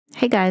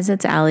Hey guys,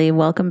 it's Allie.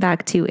 Welcome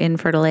back to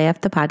Infertile AF,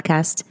 the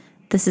podcast.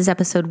 This is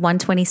episode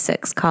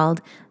 126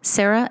 called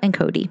Sarah and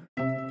Cody.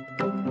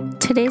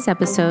 Today's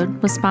episode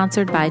was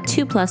sponsored by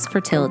 2+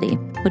 Fertility,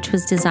 which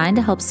was designed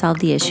to help solve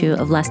the issue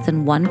of less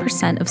than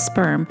 1% of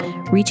sperm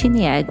reaching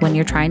the egg when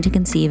you're trying to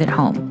conceive at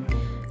home.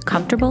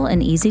 Comfortable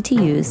and easy to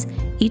use,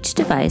 each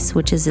device,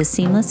 which is as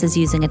seamless as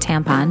using a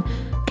tampon,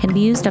 can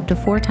be used up to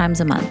 4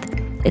 times a month.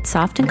 It's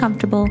soft and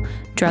comfortable,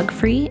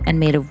 drug-free, and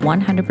made of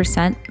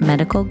 100%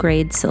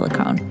 medical-grade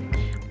silicone.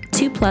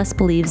 2+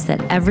 believes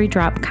that every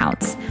drop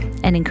counts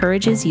and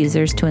encourages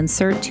users to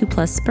insert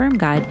 2+ sperm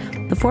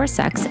guide before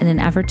sex in an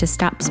effort to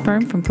stop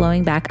sperm from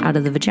flowing back out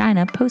of the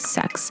vagina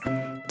post-sex.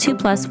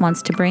 2+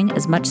 wants to bring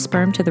as much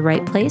sperm to the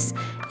right place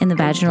in the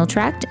vaginal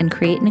tract and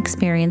create an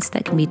experience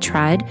that can be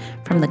tried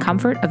from the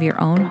comfort of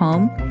your own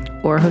home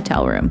or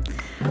hotel room.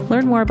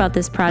 Learn more about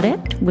this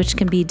product, which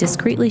can be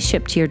discreetly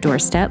shipped to your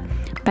doorstep,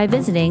 by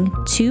visiting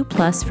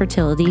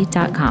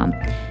 2plusfertility.com.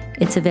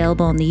 It's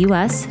available in the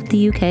US,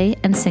 the UK,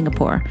 and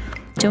Singapore.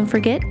 Don't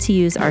forget to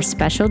use our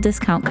special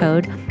discount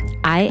code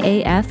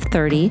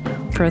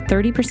IAF30 for a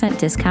 30%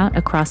 discount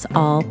across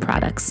all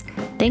products.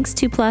 Thanks,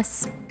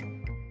 2+.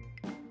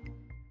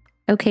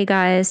 Okay,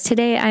 guys,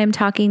 today I am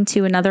talking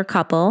to another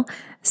couple,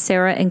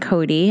 Sarah and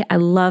Cody. I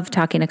love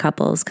talking to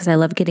couples because I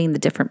love getting the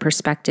different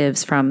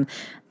perspectives from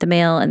the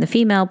male and the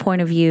female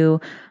point of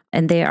view.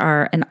 And they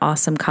are an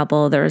awesome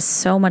couple. There is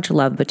so much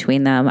love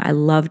between them. I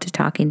loved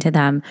talking to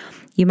them.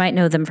 You might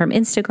know them from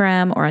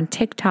Instagram or on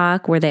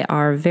TikTok, where they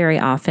are very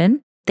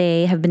often.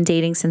 They have been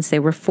dating since they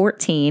were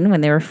 14,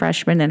 when they were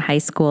freshmen in high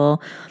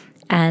school.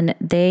 And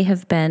they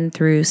have been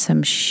through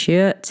some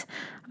shit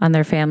on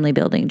their family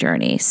building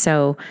journey.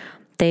 So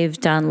they've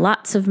done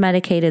lots of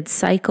medicated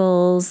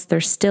cycles. They're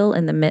still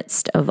in the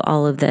midst of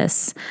all of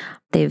this.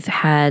 They've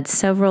had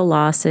several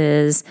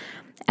losses,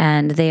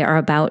 and they are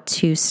about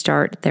to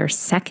start their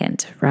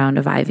second round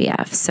of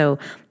IVF. So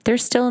they're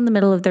still in the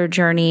middle of their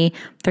journey.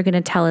 They're going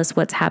to tell us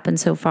what's happened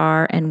so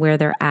far and where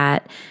they're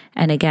at.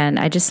 And again,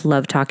 I just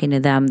love talking to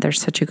them. They're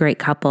such a great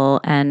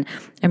couple, and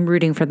I'm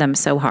rooting for them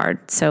so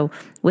hard. So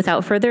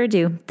without further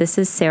ado, this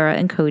is Sarah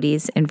and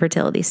Cody's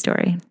infertility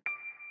story.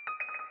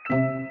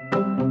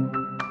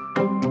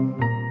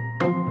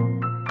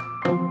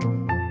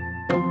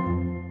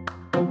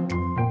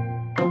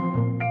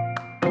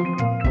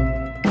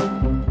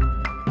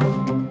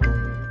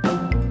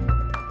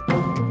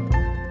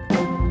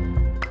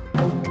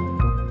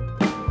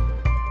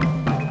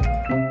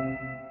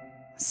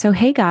 So,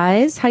 hey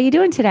guys, how you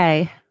doing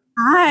today?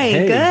 Hi,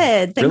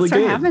 good. Thanks for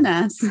having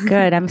us.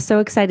 Good. I'm so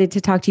excited to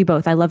talk to you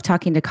both. I love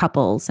talking to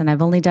couples, and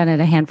I've only done it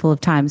a handful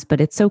of times,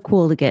 but it's so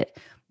cool to get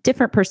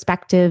different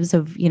perspectives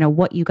of,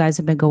 what you guys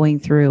have been going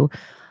through.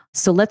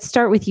 So let's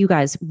start with you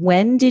guys.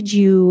 When did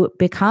you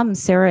become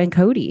Sarah and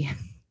Cody?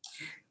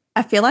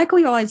 I feel like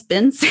we've always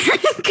been Sarah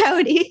and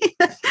Cody.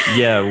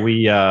 Yeah,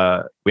 we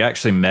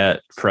actually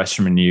met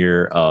freshman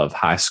year of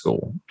high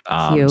school.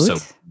 So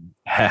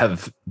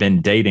have been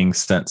dating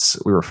since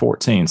we were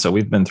 14. So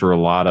we've been through a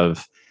lot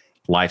of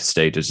life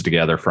stages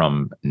together,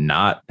 from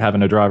not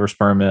having a driver's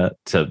permit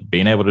to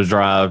being able to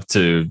drive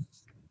to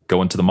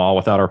going to the mall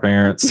without our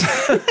parents.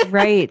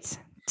 Right.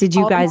 Did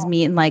you guys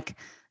meet in like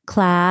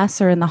class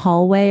or in the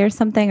hallway or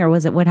something, or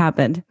was it what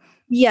happened?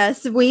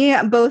 Yes, we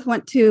both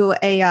went to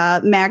a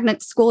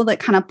magnet school that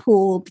kind of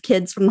pooled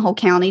kids from the whole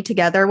county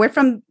together. We're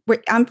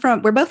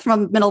both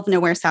from middle of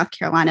nowhere, South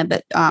Carolina,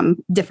 but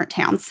different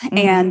towns. Mm-hmm.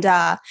 And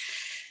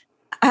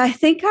I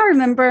think I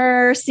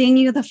remember seeing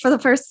you for the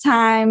first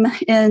time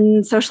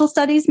in social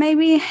studies,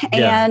 maybe.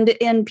 Yeah. And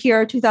in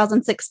pure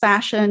 2006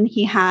 fashion,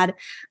 he had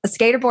a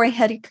skater boy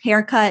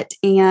haircut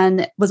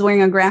and was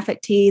wearing a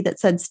graphic tee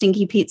that said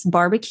Stinky Pete's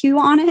Barbecue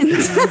on it.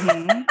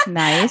 Mm-hmm.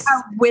 Nice.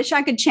 I wish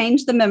I could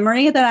change the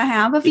memory that I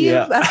have of you.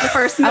 Yeah. That's the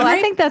first memory. Oh, I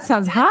think that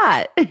sounds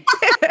hot.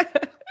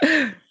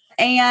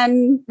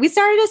 And we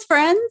started as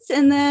friends,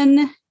 and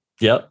then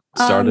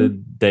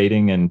started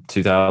dating in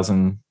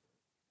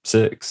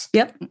 2006.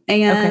 Yep.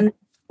 And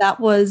that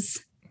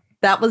was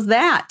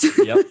that.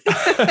 Yep.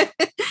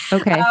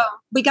 Okay.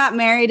 We got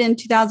married in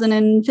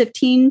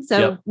 2015.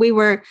 So we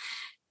were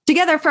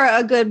together for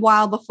a good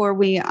while before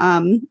we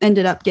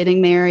ended up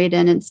getting married.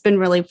 And it's been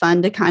really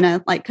fun to kind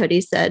of, like Cody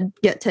said,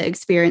 get to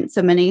experience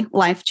so many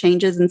life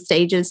changes and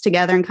stages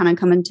together and kind of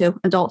come into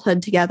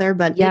adulthood together.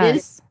 But it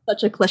is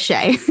such a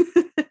cliche.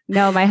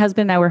 No, my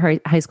husband and I were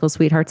high school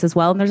sweethearts as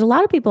well. And there's a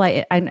lot of people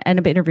I end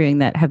up interviewing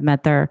that have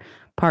met their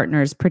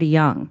partners pretty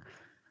young.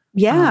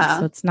 Yeah.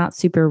 So it's not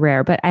super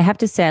rare, but I have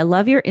to say, I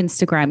love your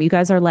Instagram. You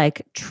guys are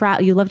like,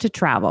 you love to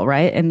travel,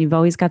 right? And you've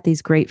always got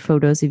these great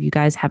photos of you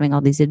guys having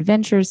all these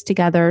adventures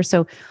together.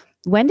 So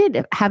when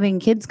did having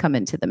kids come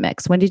into the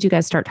mix? When did you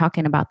guys start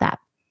talking about that?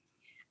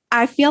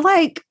 I feel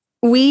like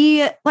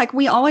we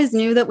always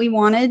knew that we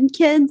wanted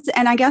kids.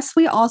 And I guess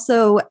we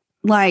also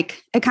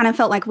it kind of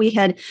felt like we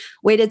had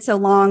waited so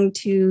long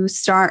to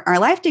start our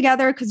life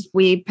together because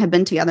we had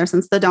been together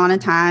since the dawn of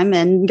time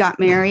and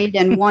got married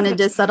and wanted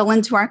to settle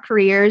into our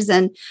careers.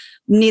 And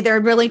neither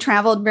really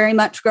traveled very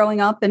much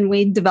growing up, and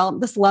we developed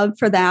this love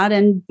for that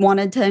and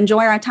wanted to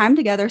enjoy our time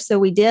together. So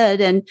we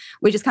did. And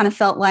we just kind of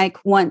felt like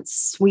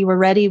once we were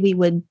ready, we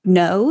would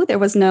know. There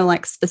was no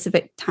like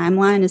specific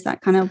timeline. Is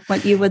that kind of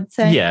what you would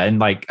say? Yeah. And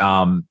like,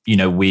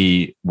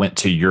 we went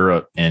to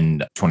Europe in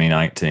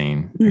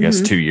 2019, I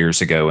guess 2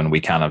 years ago, and we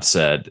kind of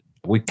said,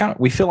 we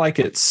feel like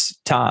it's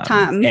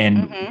time.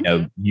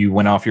 And, you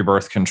went off your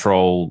birth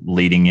control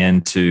leading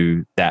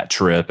into that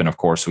trip. And of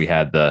course we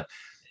had the,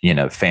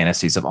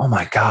 fantasies of, oh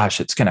my gosh,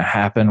 it's going to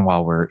happen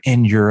while we're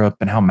in Europe,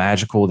 and how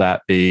magical will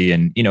that be?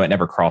 And, it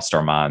never crossed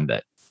our mind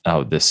that,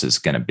 oh, this is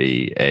going to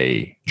be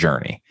a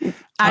journey.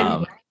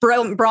 I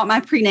brought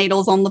my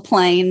prenatals on the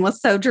plane.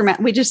 Was so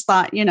dramatic. We just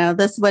thought,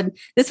 this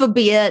would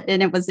be it.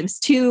 And it was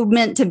too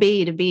meant to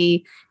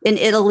be in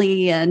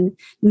Italy and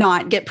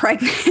not get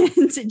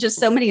pregnant. Just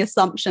so many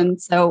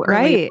assumptions. So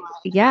right.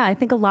 Yeah. I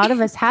think a lot of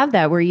us have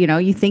that where,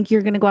 you think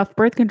you're going to go off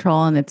birth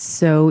control and it's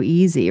so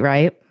easy,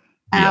 right?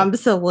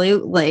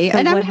 Absolutely. So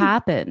and what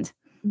happened?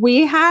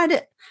 I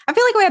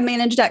feel like we had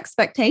managed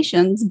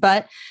expectations,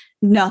 but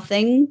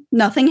nothing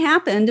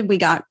happened. We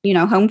got,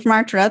 home from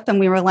our trip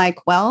and we were like,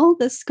 well,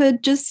 this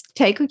could just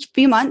take a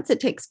few months. It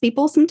takes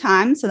people some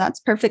time. So that's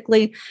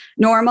perfectly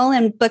normal.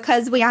 And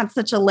because we had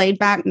such a laid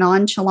back,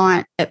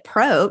 nonchalant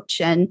approach,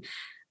 and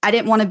I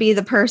didn't want to be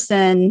the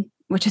person,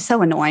 which is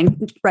so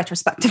annoying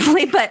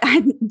retrospectively, but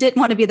I didn't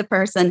want to be the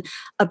person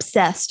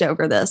obsessed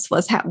over this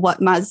was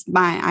what was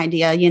my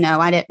idea.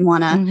 I didn't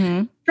want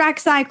to track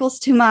cycles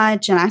too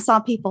much. And I saw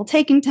people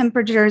taking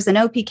temperatures and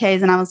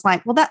OPKs. And I was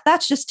like, well,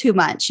 that's just too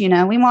much.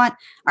 We want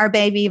our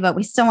baby, but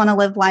we still want to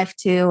live life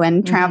too,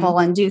 and travel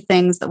and do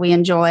things that we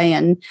enjoy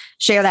and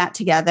share that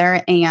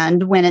together.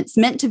 And when it's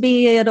meant to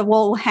be, it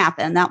will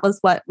happen. That was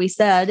what we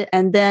said.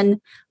 And then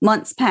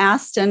months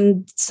passed,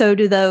 and so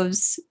do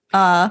those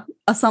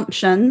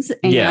assumptions.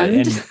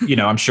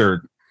 And I'm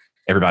sure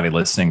everybody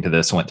listening to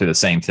this went through the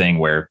same thing,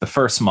 where the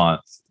first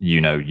month,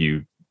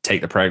 you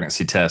take the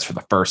pregnancy test for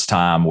the first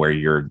time, where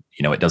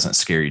it doesn't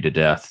scare you to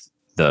death,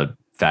 the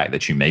fact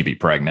that you may be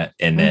pregnant,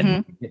 and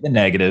then you get the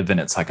negative, and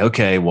it's like,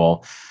 okay,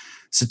 well,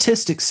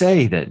 statistics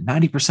say that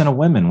 90% of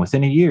women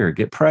within a year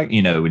get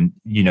pregnant, and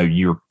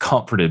you're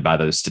comforted by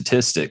those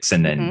statistics.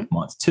 And then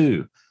month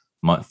 2,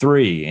 month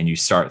 3, and you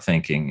start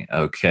thinking,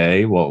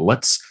 okay, well,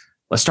 let's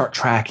start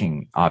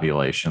tracking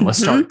ovulation. Let's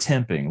start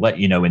temping.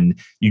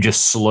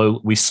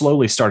 And we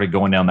slowly started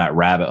going down that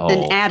rabbit hole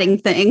and adding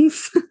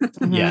things.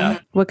 Yeah.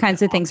 What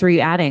kinds of things were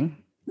you adding?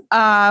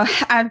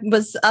 I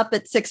was up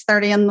at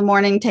 6:30 in the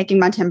morning, taking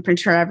my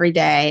temperature every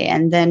day.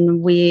 And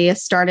then we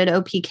started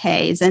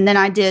OPKs. And then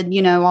I did,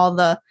 all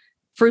the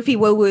froofy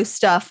woo-woo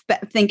stuff,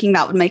 thinking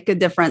that would make a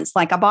difference.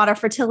 Like I bought a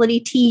fertility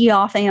tea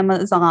off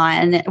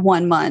Amazon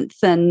 1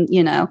 month, and,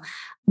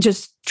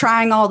 just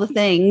trying all the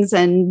things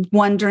and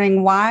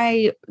wondering,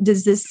 why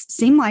does this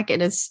seem like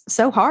it is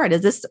so hard?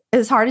 Is this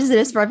as hard as it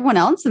is for everyone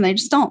else? And they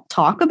just don't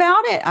talk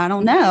about it. I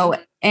don't know.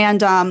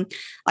 And I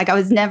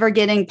was never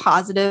getting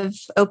positive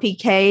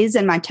OPKs,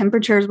 and my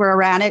temperatures were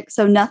erratic.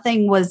 So none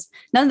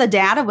of the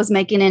data was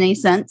making any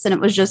sense. And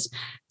it was just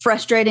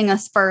frustrating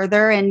us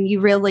further. And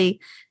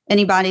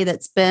anybody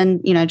that's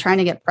been, trying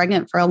to get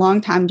pregnant for a long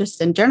time,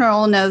 just in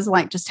general, knows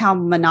like just how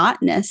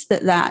monotonous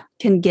that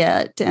can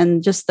get,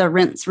 and just the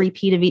rinse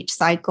repeat of each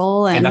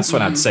cycle. And that's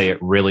when I'd say it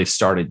really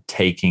started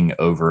taking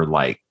over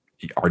like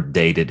our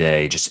day to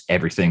day, just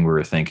everything we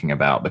were thinking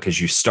about,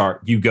 because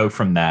you go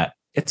from that,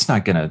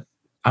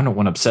 I don't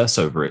want to obsess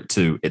over it,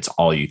 to it's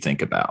all you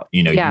think about,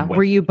 Yeah.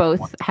 Were you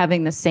both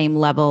having the same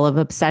level of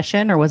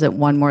obsession, or was it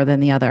one more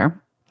than the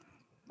other?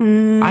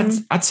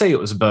 I'd say it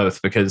was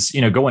both, because,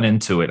 going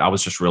into it, I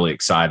was just really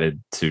excited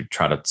to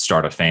try to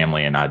start a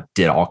family, and I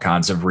did all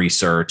kinds of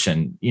research.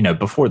 And,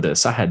 before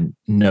this, I had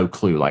no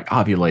clue, like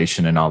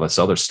ovulation and all this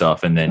other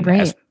stuff. And then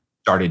as I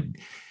started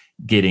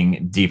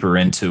getting deeper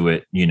into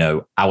it,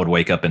 I would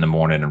wake up in the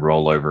morning and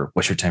roll over,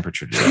 what's your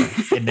temperature today?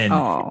 And then,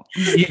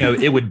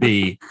 it would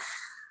be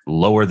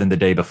lower than the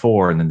day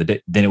before.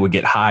 And then it would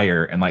get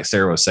higher. And like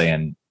Sarah was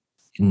saying,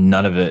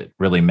 none of it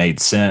really made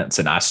sense.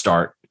 And I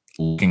start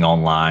looking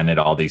online at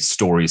all these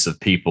stories of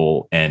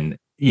people, and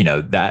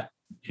that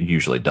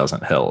usually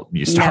doesn't help.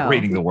 You start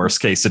reading the worst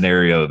case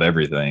scenario of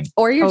everything,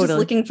 or you're just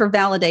looking for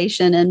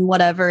validation in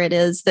whatever it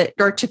is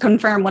or to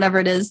confirm whatever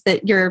it is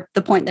that you're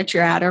the point that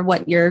you're at, or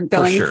what you're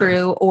going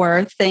through,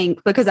 or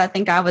think. Because I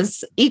think I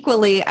was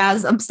equally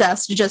as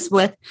obsessed just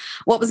with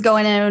what was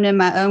going on in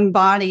my own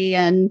body,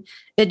 and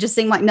it just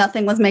seemed like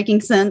nothing was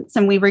making sense,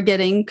 and we were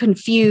getting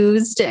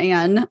confused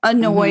and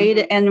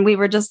annoyed, and we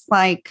were just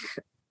like,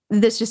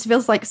 this just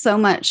feels like so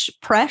much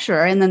pressure.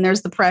 And then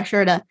there's the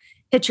pressure to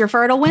hit your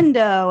fertile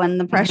window,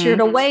 and the pressure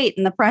to wait,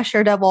 and the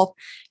pressure to, well,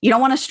 you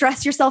don't want to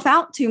stress yourself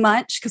out too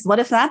much, because what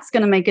if that's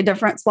going to make a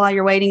difference while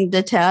you're waiting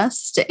to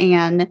test?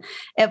 And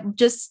it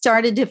just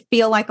started to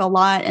feel like a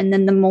lot. And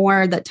then the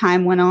more that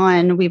time went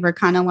on, we were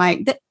kind of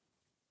like,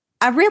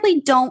 I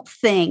really don't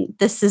think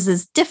this is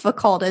as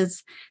difficult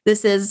as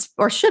this is,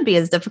 or should be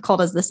as difficult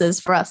as this is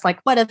for us.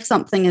 Like, what if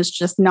something is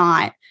just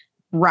not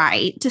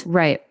right?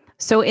 Right.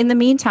 So in the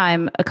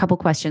meantime, a couple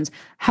questions.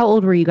 How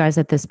old were you guys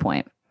at this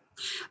point?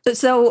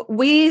 So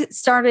I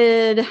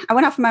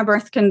went off of my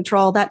birth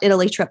control. That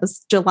Italy trip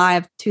was July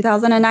of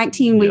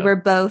 2019. We were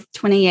both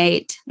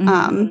 28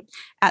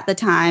 at the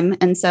time.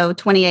 And so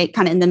 28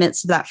 kind of in the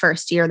midst of that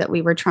first year that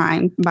we were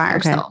trying by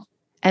ourselves.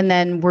 And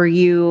then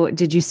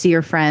did you see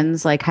your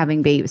friends like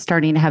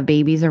starting to have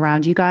babies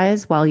around you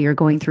guys while you're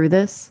going through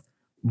this?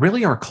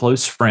 Really, our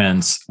close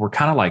friends were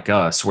kind of like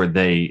us, where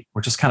they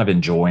were just kind of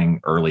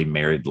enjoying early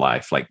married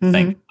life. Like,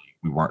 thankfully,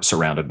 we weren't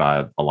surrounded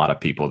by a lot of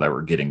people that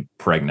were getting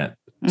pregnant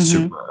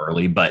super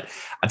early. But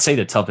I'd say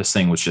the toughest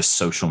thing was just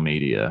social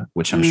media,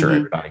 which I'm sure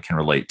everybody can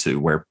relate to,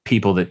 where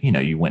people that,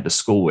 you went to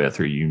school with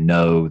or,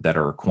 that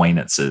are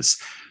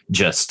acquaintances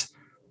just,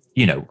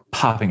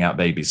 popping out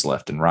babies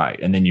left and right.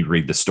 And then you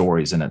read the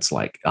stories and it's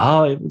like,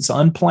 oh, it was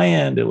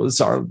unplanned. It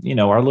was our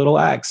little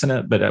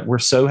accident, but we're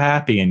so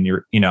happy. And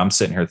I'm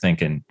sitting here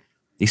thinking,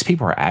 these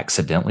people are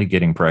accidentally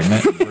getting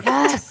pregnant.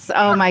 Yes.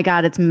 Oh my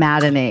God. It's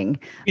maddening.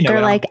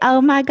 They're like, oh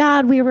my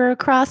God, we were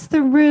across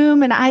the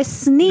room and I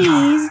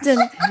sneezed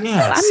and I'm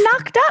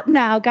knocked up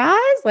now,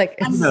 guys. Like,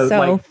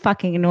 it's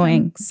fucking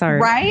annoying. Sorry.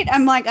 Right.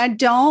 I'm like,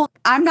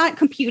 I'm not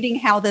computing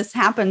how this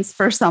happens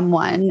for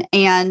someone.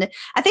 And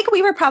I think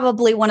we were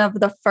probably one of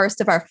the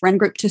first of our friend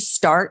group to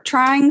start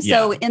trying.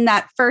 So in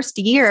that first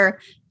year,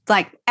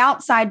 like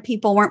outside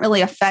people weren't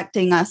really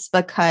affecting us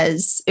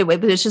because it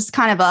was just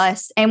kind of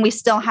us. And we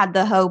still had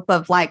the hope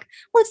of like,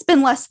 well, it's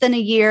been less than a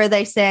year.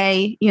 They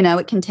say,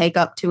 it can take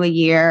up to a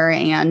year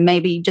and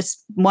maybe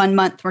just 1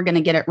 month, we're going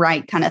to get it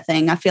right kind of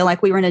thing. I feel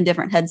like we were in a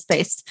different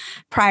headspace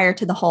prior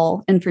to the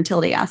whole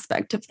infertility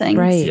aspect of things.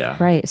 Right. Yeah.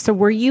 Right. So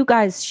were you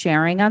guys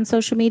sharing on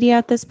social media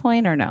at this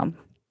point or no?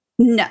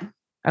 No.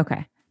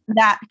 Okay.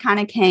 That kind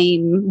of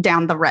came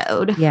down the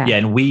road. Yeah.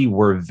 And we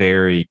were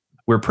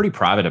pretty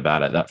private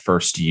about it that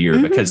first year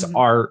because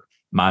our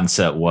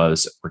mindset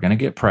was we're going to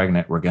get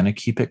pregnant. We're going to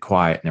keep it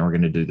quiet. And then we're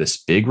going to do this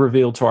big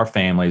reveal to our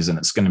families. And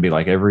it's going to be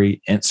like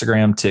every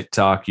Instagram,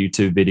 TikTok,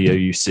 YouTube video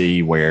you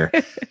see where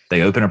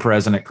they open a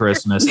present at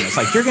Christmas and it's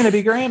like, you're going to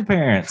be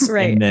grandparents.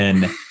 Right. And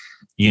then,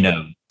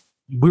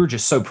 we were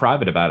just so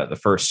private about it the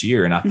first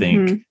year. And I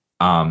think,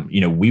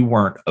 we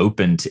weren't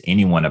open to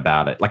anyone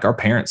about it. Like our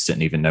parents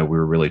didn't even know we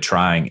were really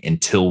trying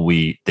until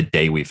the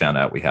day we found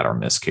out we had our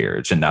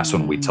miscarriage. And that's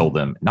when we told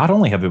them, not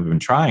only have we been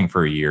trying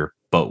for a year,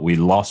 but we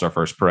lost our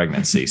first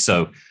pregnancy.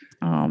 So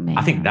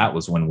I think that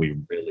was when we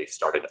really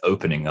started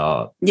opening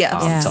up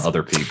to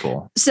other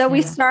people. So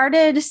we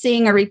started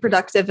seeing a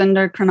reproductive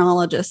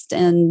endocrinologist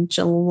in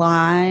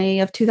July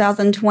of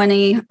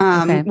 2020.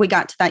 We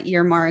got to that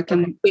year mark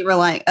and we were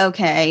like,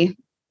 okay,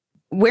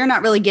 we're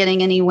not really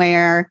getting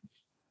anywhere.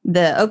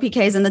 The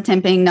OPKs and the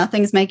temping,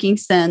 nothing's making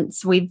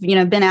sense. We've,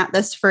 been at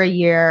this for a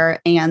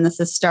year and this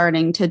is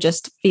starting to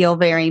just feel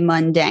very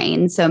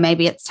mundane. So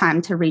maybe it's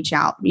time to reach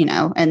out,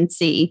 and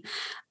see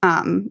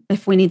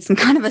if we need some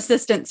kind of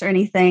assistance or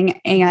anything.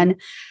 And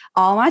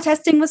all my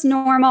testing was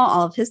normal.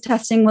 All of his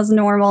testing was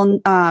normal.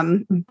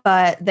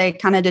 But they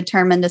kind of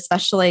determined,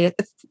 especially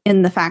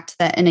in the fact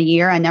that in a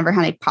year, I never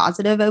had a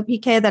positive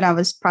OPK, that I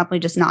was probably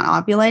just not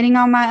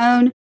ovulating on my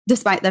own.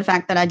 Despite the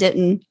fact that I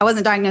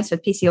wasn't diagnosed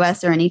with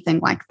PCOS or anything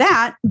like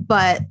that.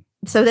 But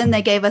so then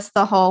they gave us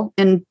the whole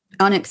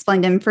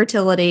unexplained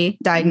infertility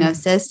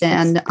diagnosis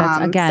and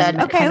that's again,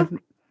 said, okay. Kind of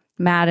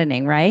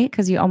maddening, right?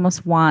 Because you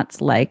almost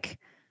want like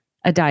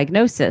a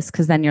diagnosis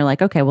because then you're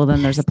like, okay, well,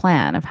 then there's a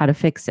plan of how to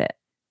fix it.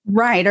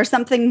 Right. Or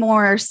something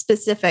more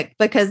specific,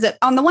 because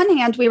on the one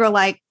hand, we were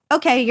like,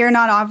 okay, you're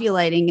not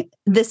ovulating.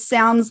 This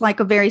sounds like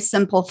a very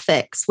simple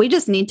fix. We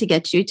just need to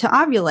get you to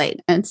ovulate.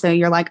 And so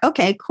you're like,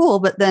 okay, cool.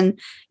 But then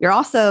you're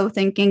also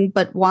thinking,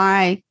 but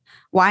why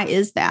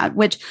is that?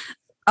 Which,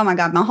 oh my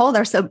God, my whole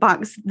other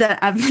soapbox that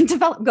I've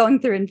developed going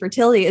through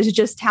infertility is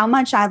just how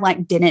much I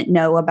didn't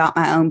know about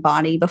my own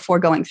body before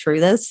going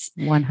through this,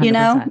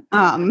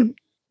 100%.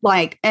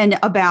 And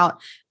about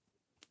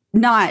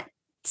not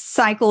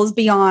cycles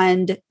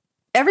beyond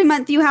every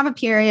month you have a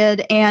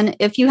period. And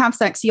if you have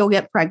sex, you'll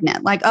get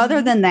pregnant.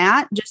 Other than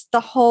that, just the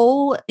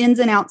whole ins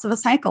and outs of a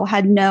cycle,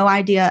 had no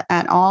idea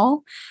at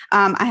all.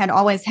 I had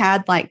always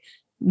had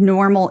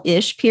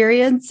normal-ish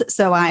periods.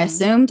 So I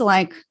assumed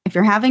if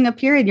you're having a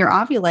period, you're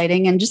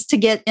ovulating. And just to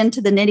get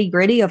into the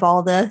nitty-gritty of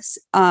all this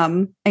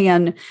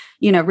and,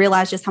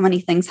 realize just how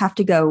many things have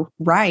to go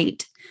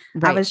right.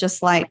 I was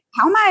just like,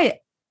 how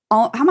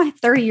am I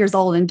 30 years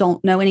old and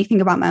don't know anything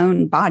about my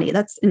own body?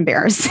 That's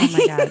embarrassing. Oh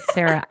my God,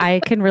 Sarah,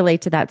 I can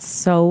relate to that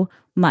so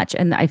much.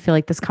 And I feel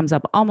like this comes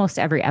up almost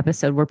every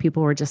episode where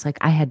people were just like,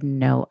 I had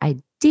no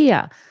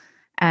idea.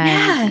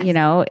 And,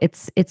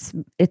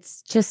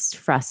 it's just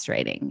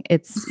frustrating.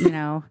 It's,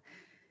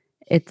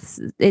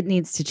 it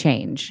needs to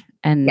change.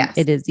 And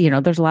it is,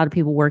 there's a lot of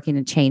people working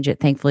to change it,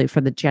 thankfully, for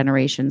the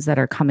generations that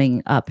are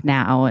coming up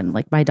now. And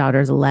my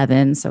daughter's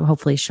 11, so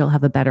hopefully she'll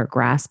have a better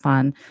grasp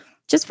on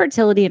just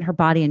fertility in her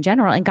body in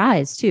general, and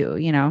guys too,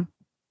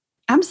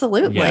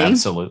 Absolutely. Yeah,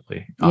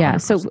 absolutely. 100%. Yeah.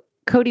 So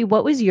Cody,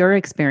 what was your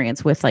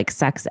experience with like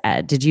sex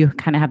ed? Did you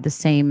kind of have the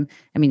same?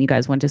 I mean, you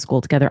guys went to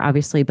school together,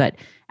 obviously, but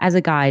as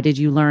a guy, did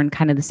you learn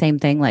kind of the same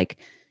thing? Like,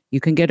 you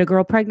can get a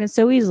girl pregnant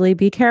so easily.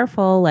 Be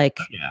careful. Like,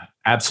 yeah,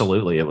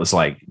 absolutely. It was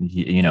like,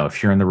 you know,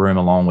 if you're in the room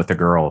alone with a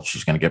girl,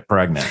 she's going to get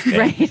pregnant.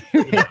 right.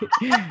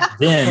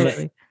 Then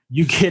Totally.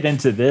 you get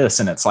into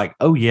this and it's like,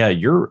 oh yeah,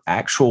 your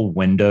actual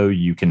window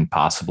you can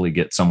possibly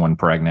get someone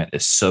pregnant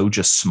is so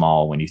just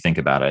small when you think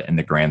about it in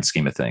the grand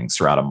scheme of things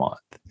throughout a month.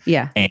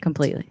 Yeah, And,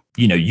 completely.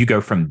 you know, you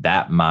go from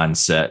that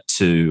mindset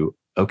to,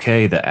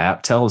 okay, the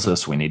app tells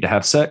us we need to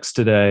have sex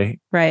today.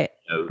 Right.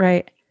 You know,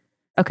 Right.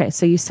 Okay.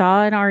 So you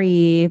saw an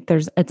RE,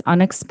 it's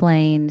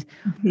unexplained.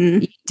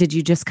 Mhm. Did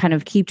you just kind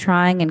of keep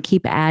trying and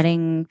keep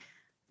adding?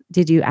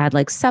 Did you add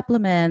like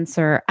supplements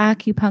or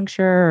acupuncture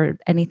or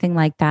anything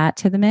like that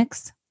to the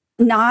mix?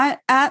 Not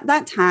at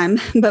that time,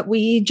 but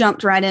we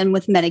jumped right in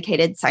with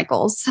medicated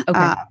cycles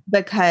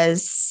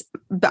because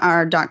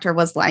our doctor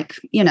was like,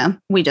 you know,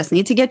 we just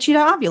need to get you to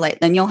ovulate.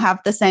 Then you'll have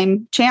the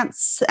same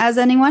chance as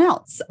anyone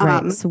else.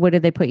 Right. So what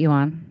did they put you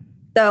on?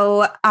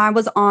 So I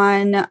was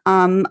on a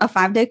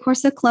 5-day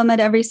course of Clomid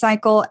every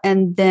cycle.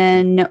 And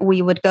then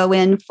we would go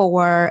in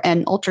for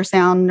an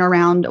ultrasound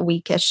around a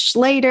weekish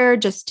later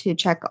just to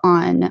check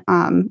on,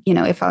 you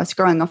know, if I was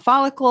growing a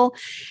follicle,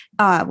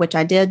 which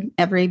I did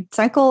every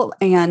cycle,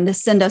 and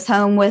send us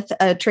home with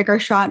a trigger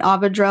shot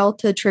Ovidrel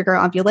to trigger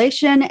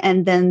ovulation.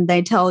 And then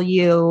they tell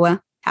you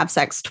have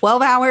sex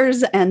 12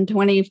 hours and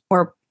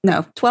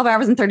 12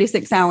 hours and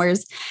 36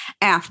 hours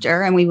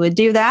after. And we would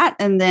do that.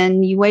 And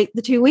then you wait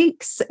the 2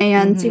 weeks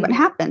and see what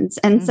happens.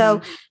 And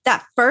so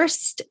that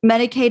first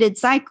medicated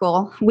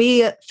cycle,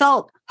 we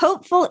felt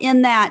hopeful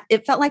in that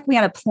it felt like we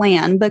had a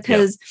plan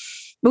because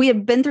we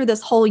had been through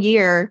this whole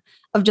year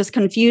of just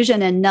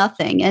confusion and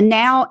nothing. And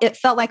now it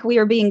felt like we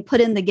were being put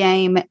in the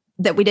game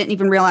that we didn't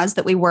even realize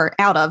that we were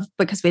out of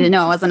because we didn't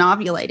know I wasn't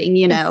ovulating,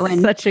 you know.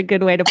 And such a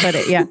good way to put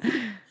it. Yeah.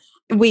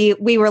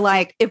 we were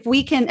like, if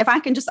I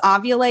can just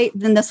ovulate,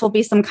 then this will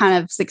be some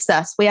kind of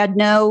success. We had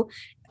no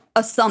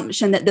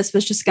assumption that this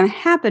was just going to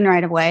happen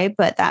right away.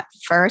 But that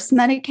first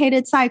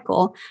medicated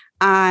cycle,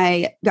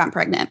 I got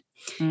pregnant.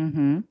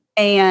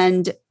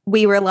 And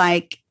we were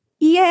like,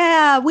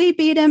 yeah, we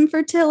beat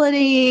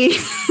infertility.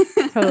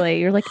 Totally.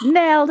 You're like,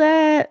 nailed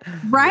it.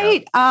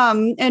 Right.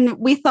 And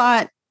we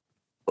thought,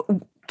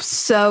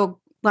 so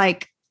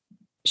like,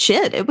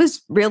 shit, it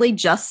was really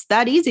just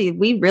that easy.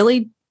 We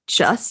really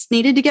just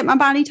needed to get my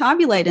body to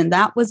ovulate, and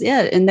that was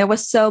it. And there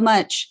was so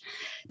much.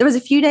 There was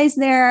a few days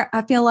there,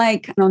 I feel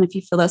like, I don't know if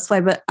you feel this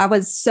way, but I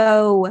was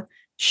so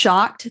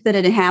shocked that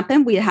it had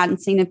happened. We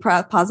hadn't seen a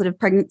positive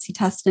pregnancy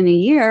test in a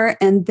year.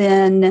 And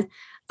then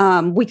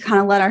we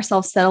kind of let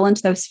ourselves settle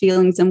into those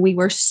feelings, and we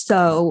were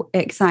so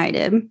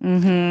excited.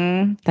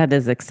 That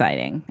is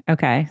exciting.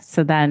 Okay.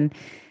 So then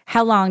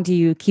how long do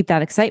you keep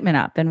that excitement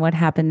up, and what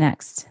happened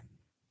next?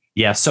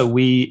 Yeah. So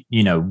we,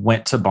 you know,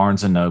 went to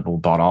Barnes and Noble,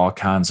 bought all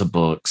kinds of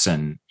books,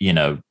 and, you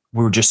know,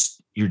 you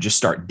just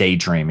start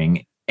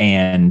daydreaming.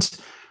 And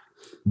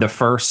the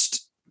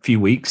first few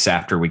weeks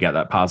after we got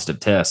that positive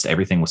test,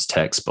 everything was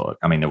textbook.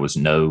 I mean, there was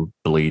no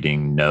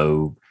bleeding,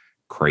 no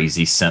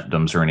crazy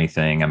symptoms or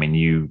anything. I mean,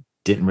 you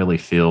didn't really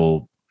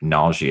feel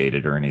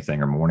nauseated or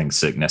anything or morning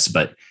sickness,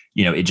 but,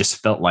 you know, it just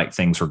felt like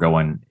things were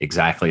going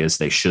exactly as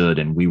they should.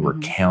 And we were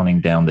counting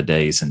down the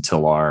days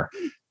until our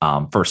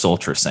first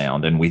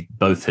ultrasound. And we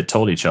both had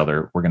told each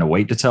other, we're going to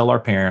wait to tell our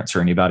parents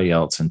or anybody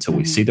else until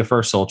we see the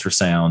first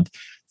ultrasound,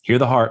 hear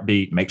the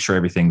heartbeat, make sure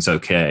everything's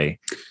okay.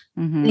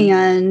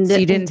 And so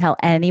you didn't tell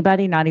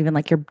anybody, not even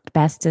like your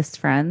bestest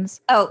friends?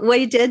 Oh,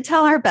 we did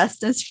tell our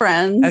bestest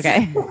friends.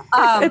 Okay.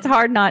 It's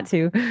hard not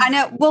to. I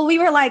know. Well, we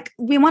were like,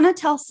 we want to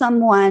tell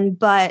someone,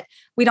 but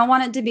we don't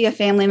want it to be a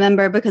family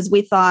member because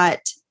we thought,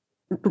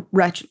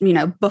 you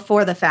know,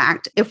 before the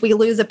fact, if we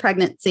lose a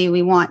pregnancy,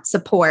 we want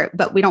support,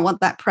 but we don't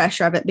want that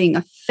pressure of it being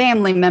a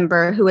family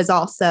member who is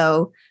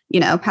also, you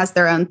know, has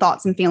their own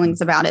thoughts and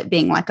feelings about it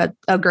being like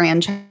a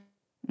grandchild.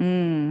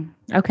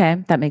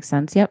 Okay. That makes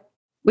sense. Yep.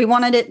 We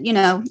wanted it, you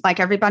know, like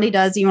everybody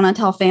does, you want to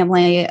tell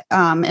family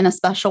in a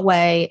special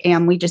way.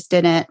 And we just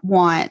didn't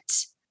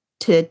want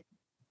to,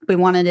 we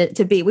wanted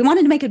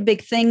to make it a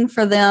big thing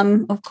for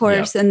them, of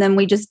course. And then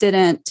we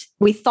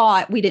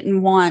thought we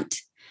didn't want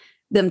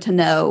them to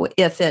know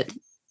if it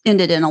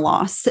ended in a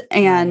loss.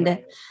 And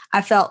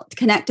I felt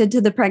connected to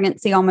the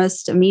pregnancy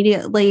almost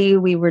immediately.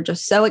 We were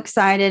just so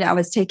excited. I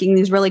was taking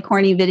these really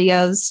corny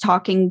videos,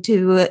 talking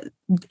to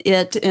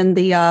it in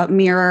the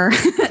mirror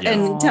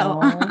and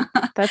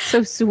that's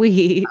so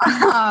sweet.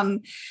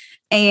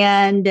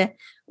 And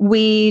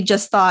we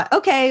just thought,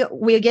 okay,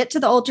 we'll get to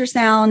the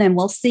ultrasound and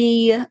we'll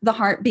see the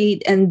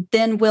heartbeat, and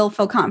then we'll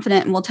feel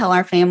confident and we'll tell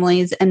our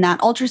families. And that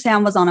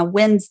ultrasound was on a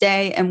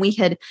Wednesday, and we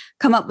had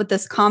come up with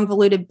this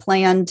convoluted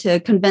plan to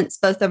convince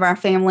both of our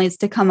families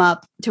to come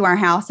up to our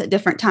house at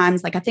different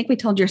times. Like, I think we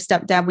told your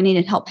stepdad we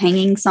needed help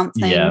hanging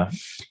something. Yeah.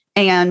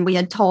 And we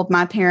had told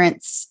my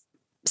parents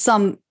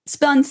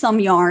spun some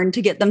yarn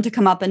to get them to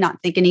come up and not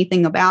think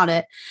anything about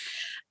it.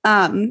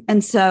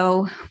 And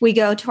so we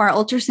go to our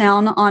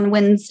ultrasound on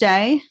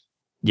Wednesday,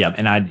 Yeah.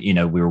 And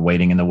we were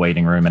waiting in the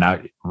waiting room, and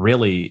I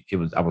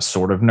was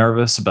sort of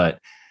nervous, but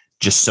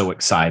just so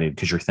excited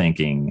because you're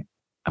thinking,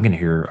 I'm going to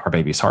hear our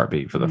baby's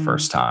heartbeat for the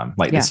first time.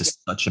 Like, this is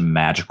such a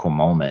magical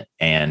moment.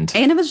 And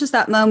it was just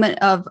that moment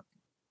of,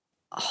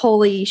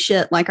 holy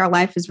shit, like our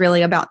life is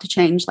really about to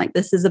change. Like,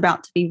 this is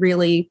about to be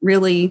really,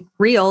 really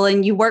real.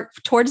 And you work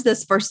towards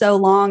this for so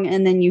long.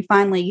 And then you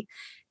finally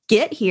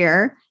get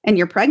here and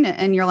you're pregnant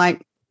and you're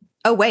like,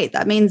 oh, wait,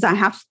 that means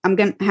I'm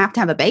going to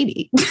have a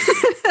baby.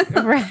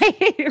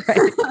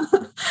 Right.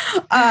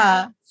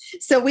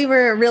 So we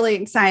were really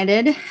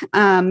excited.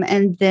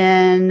 And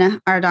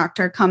then our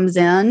doctor comes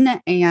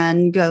in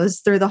and goes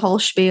through the whole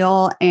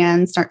spiel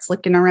and starts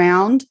looking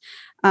around.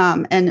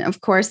 And of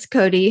course,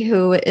 Cody,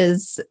 who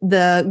is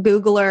the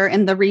Googler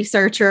and the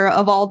researcher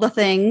of all the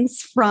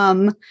things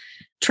from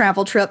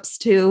travel trips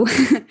to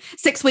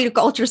 6-week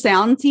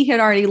ultrasounds, he had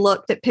already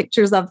looked at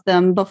pictures of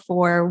them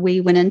before we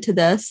went into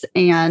this.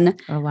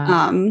 And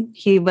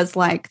he was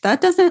like,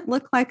 that doesn't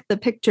look like the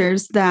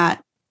pictures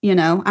that,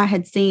 I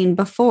had seen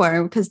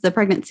before, because the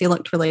pregnancy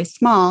looked really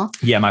small.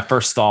 Yeah. My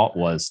first thought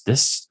was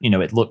this,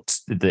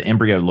 the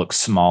embryo looks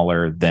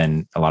smaller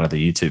than a lot of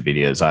the YouTube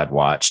videos I'd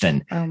watched.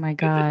 And oh my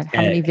God,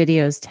 how many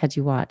videos had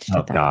you watched?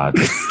 Oh God,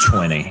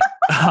 20.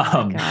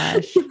 Oh my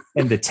gosh.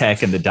 And the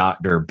tech and the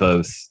doctor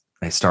both,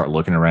 they start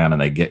looking around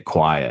and they get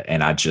quiet.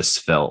 And I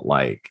just felt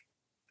like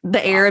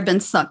the air had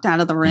been sucked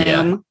out of the room.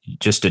 Yeah,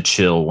 just a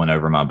chill went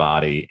over my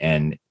body.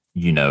 And,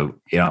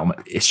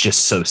 it's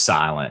just so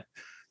silent.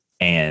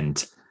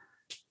 And,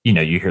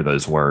 you hear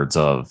those words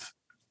of,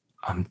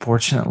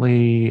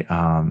 unfortunately,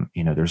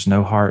 there's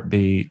no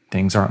heartbeat.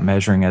 Things aren't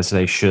measuring as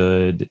they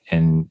should.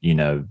 And,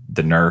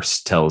 the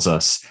nurse tells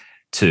us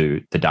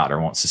the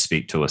doctor wants to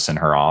speak to us in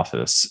her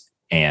office.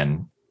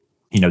 And,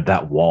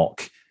 that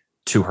walk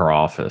to her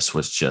office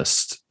was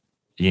just,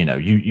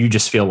 you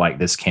just feel like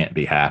this can't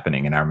be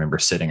happening. And I remember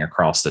sitting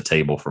across the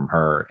table from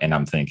her and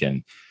I'm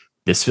thinking,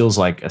 this feels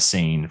like a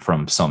scene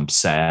from some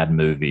sad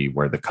movie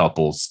where the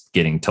couple's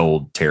getting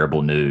told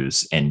terrible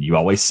news, and you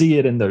always see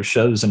it in those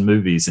shows and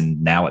movies.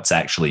 And now it's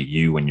actually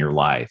you in your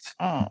life.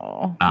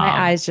 Oh,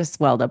 my eyes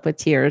just welled up with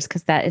tears,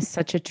 because that is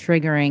such a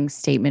triggering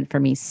statement for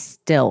me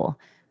still.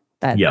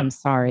 That I'm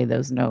sorry,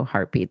 there's no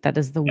heartbeat. That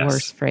is the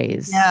worst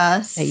phrase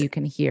that you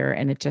can hear.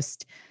 And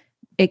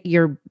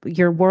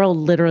your world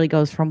literally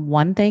goes from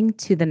one thing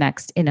to the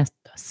next in a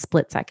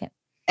split second.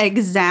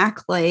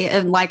 Exactly.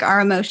 And like our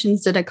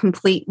emotions did a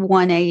complete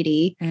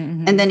 180.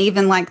 Mm-hmm. And then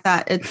even like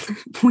that,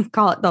 we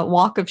call it the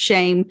walk of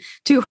shame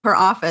to her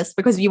office,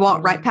 because you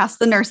walk right past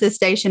the nurse's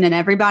station and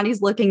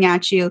everybody's looking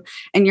at you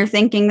and you're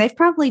thinking they've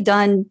probably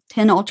done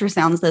 10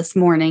 ultrasounds this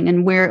morning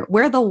and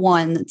we're the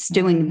one that's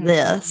doing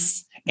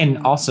this. And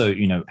also,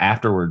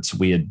 afterwards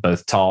we had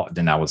both talked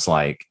and I was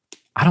like,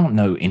 I don't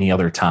know any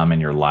other time in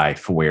your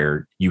life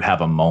where you have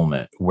a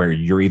moment where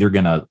you're either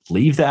going to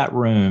leave that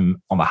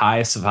room on the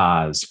highest of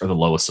highs or the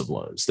lowest of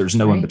lows. There's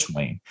no in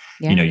between.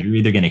 Yeah. You're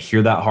either going to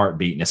hear that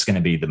heartbeat and it's going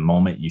to be the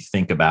moment you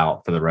think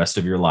about for the rest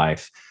of your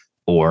life,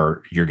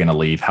 or you're going to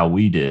leave how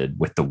we did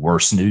with the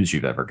worst news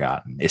you've ever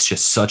gotten. It's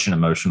just such an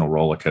emotional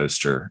roller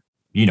coaster,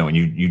 and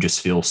you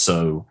just feel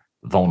so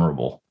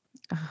vulnerable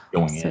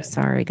going in.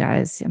 Sorry,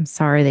 guys. I'm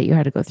sorry that you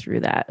had to go through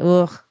that.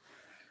 Ugh.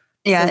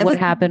 Yeah. So what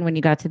happened when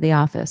you got to the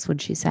office?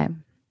 What'd she say?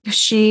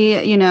 She,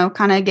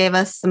 kind of gave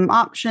us some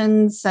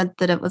options, said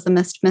that it was a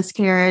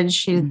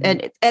miscarriage.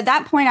 At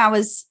that point, I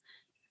was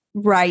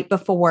right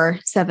before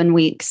 7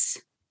 weeks,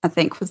 I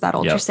think, was that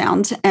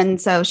ultrasound. Yep.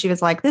 And so she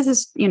was like, this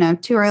is,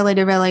 too early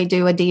to really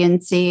do a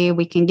D&C.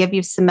 We can give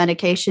you some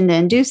medication to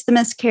induce the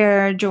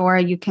miscarriage, or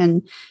you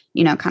can,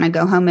 kind of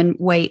go home and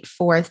wait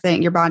for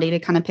your body to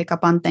kind of pick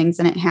up on things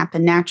and it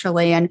happened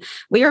naturally. And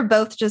we were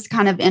both just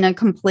kind of in a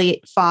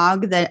complete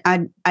fog that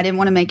I didn't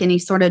want to make any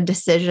sort of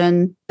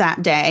decision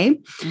that day.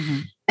 Mm-hmm.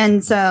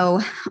 And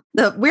so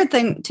the weird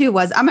thing too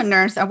was I'm a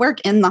nurse. I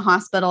work in the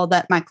hospital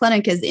that my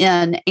clinic is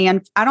in.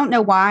 And I don't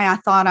know why I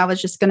thought I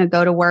was just going to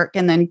go to work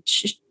and then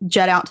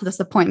jet out to this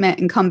appointment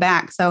and come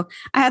back. So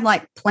I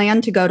had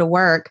planned to go to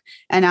work,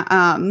 and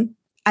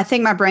I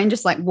think my brain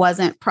just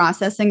wasn't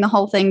processing the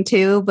whole thing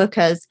too,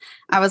 because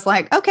I was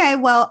like, okay,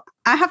 well,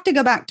 I have to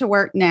go back to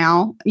work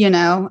now,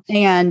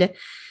 and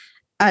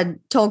I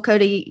told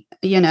Cody,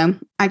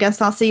 I guess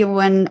I'll see you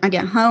when I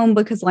get home,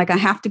 because I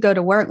have to go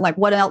to work.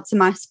 What else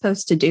am I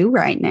supposed to do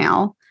right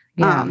now?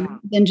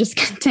 Than just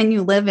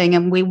continue living.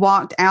 And we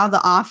walked out of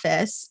the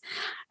office.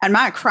 I'm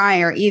not a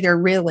crier either,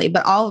 really,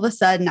 but all of a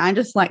sudden I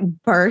just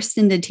burst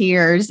into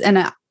tears, and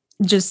I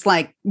just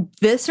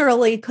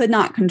viscerally could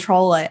not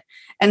control it.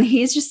 And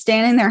he's just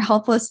standing there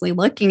helplessly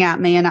looking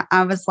at me. And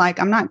I was like,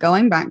 I'm not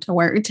going back to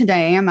work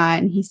today, am I?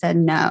 And he said,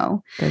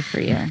 no. Good for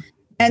you.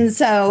 And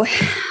so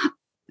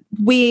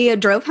we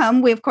drove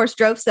home. We, of course,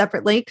 drove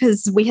separately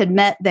because we had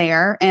met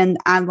there. And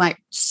I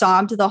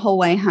sobbed the whole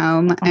way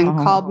home and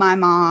called my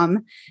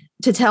mom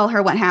to tell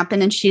her what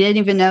happened. And she didn't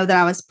even know that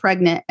I was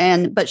pregnant.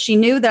 But she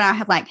knew that I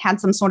had had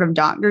some sort of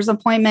doctor's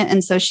appointment.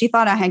 And so she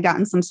thought I had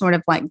gotten some sort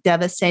of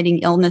devastating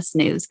illness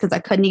news, because I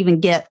couldn't even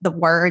get the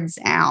words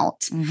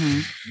out. Mm-hmm.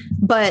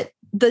 But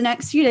the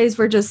next few days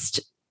were just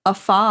a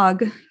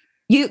fog.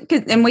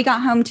 And we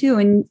got home too,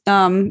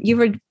 and you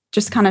were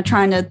just kind of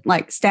trying to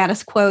like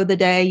status quo the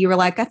day. You were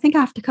like, I think I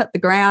have to cut the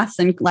grass,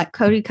 and like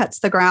Cody cuts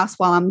the grass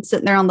while I'm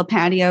sitting there on the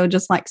patio,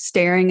 just like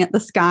staring at the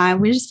sky.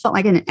 We just felt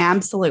like an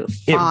absolute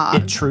fog.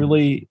 It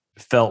truly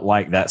felt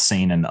like that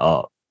scene in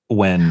Up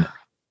when,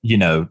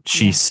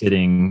 she's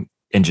sitting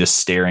and just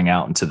staring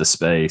out into the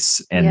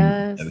space,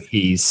 and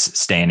he's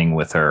standing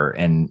with her,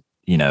 and,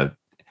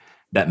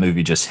 that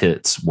movie just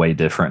hits way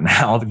different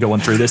now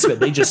going through this, but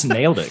they just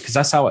nailed it because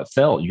that's how it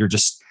felt. You're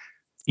just,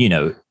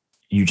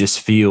 you just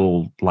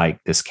feel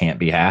like this can't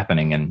be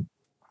happening. And,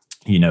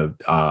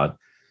 to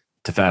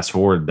fast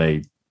forward,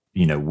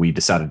 we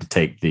decided to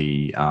take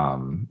the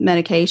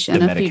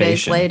medication a few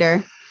days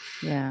later.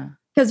 Yeah.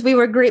 Because we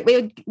were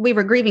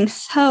grieving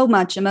so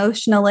much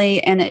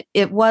emotionally, and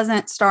it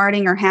wasn't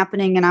starting or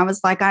happening. And I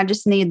was like, I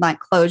just need like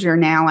closure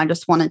now. I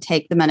just want to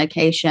take the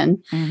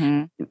medication.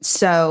 Mm-hmm.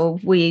 So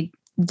we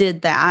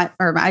did that,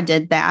 or I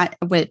did that,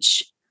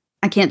 which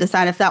I can't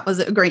decide if that was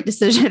a great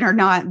decision or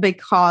not,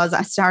 because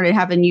I started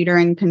having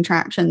uterine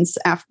contractions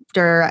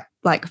after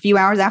like a few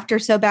hours after,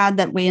 so bad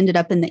that we ended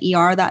up in the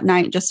ER that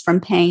night just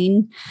from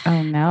pain.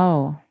 Oh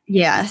no.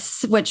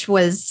 Yes, which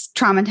was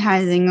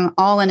traumatizing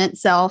all in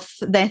itself.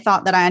 They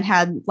thought that I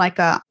had like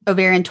a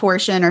ovarian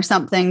torsion or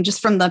something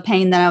just from the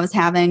pain that I was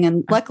having.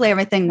 And luckily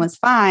everything was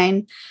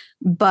fine,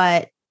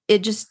 but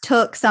it just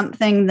took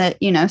something that,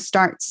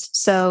 starts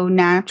so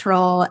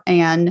natural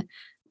and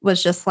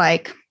was just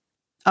like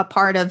a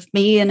part of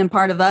me and a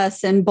part of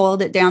us, and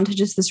boiled it down to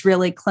just this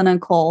really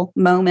clinical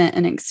moment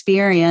and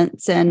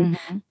experience, and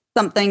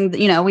something,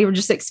 we were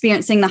just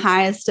experiencing the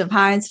highest of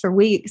highs for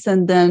weeks,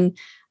 and then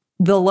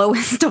the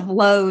lowest of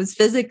lows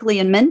physically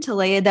and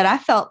mentally that I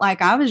felt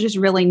like I was just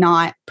really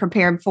not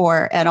prepared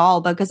for at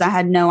all, because I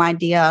had no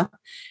idea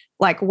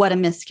like what a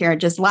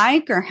miscarriage is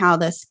like or how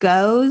this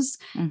goes.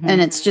 Mm-hmm.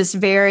 And it's just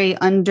very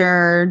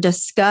under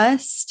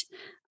discussed.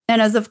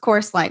 And as of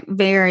course, like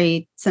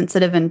very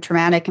sensitive and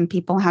traumatic, and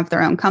people have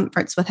their own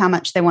comforts with how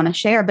much they want to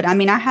share. But I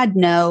mean, I had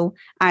no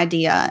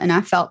idea, and I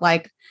felt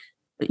like,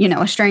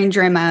 a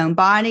stranger in my own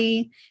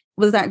body.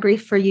 Was that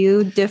grief for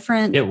you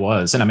different? It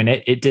was. And I mean,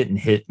 it didn't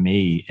hit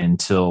me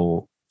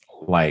until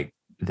like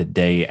the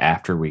day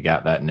after we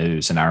got that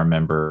news. And I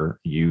remember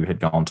you had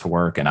gone to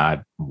work and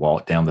I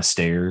walked down the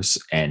stairs,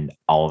 and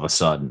all of a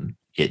sudden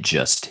it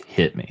just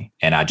hit me.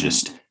 And I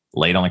just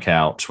laid on the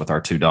couch with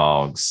our two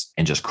dogs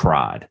and just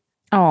cried.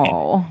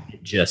 Oh,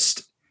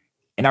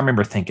 and I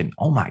remember thinking,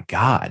 oh my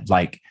God,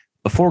 like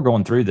before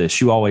going through this,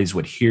 you always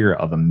would hear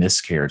of a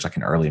miscarriage, like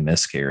an early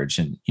miscarriage.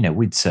 And,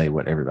 we'd say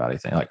what everybody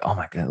think, like, oh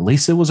my God, at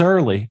least it was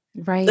early.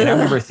 Right. And I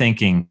remember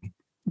thinking,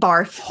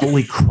 barf,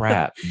 holy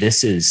crap,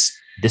 this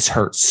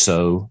hurts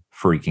so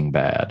freaking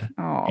bad.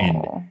 Oh.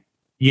 And,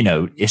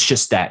 it's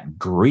just that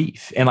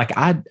grief. And like,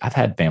 I've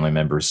had family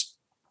members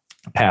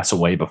pass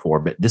away before,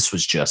 but this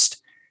was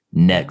just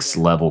next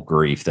level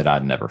grief that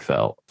I'd never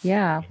felt.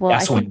 Yeah. Well,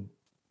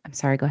 I'm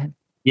sorry, go ahead.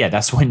 Yeah.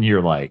 That's when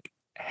you're like,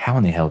 how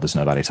in the hell does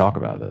nobody talk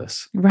about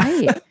this?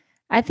 Right.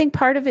 I think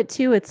part of it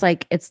too, it's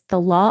like, it's a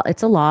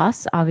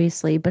loss,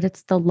 obviously, but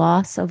it's the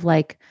loss of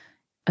like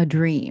a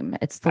dream.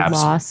 It's the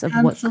loss of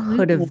what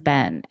could have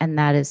been. And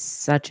that is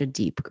such a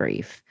deep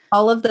grief.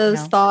 All of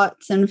those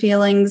thoughts and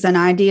feelings and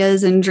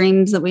ideas and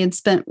dreams that we had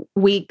spent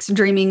weeks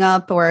dreaming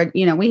up, or,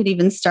 we had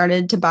even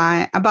started to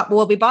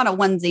we bought a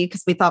onesie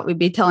because we thought we'd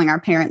be telling our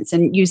parents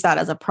and use that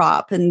as a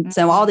prop. And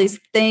so all these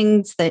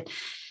things that,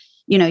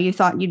 you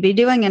thought you'd be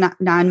doing in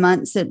 9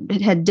 months,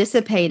 it had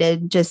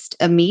dissipated just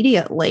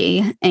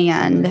immediately.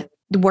 And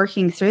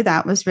working through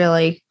that was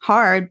really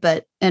hard,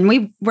 and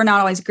we were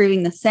not always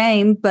grieving the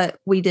same, but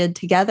we did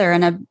together.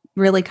 And it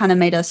really kind of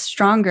made us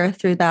stronger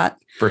through that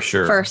for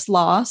sure first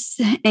loss.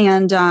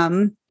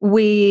 And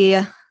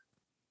we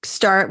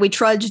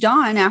trudged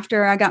on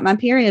after I got my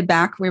period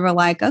back. We were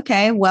like,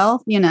 okay,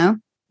 well,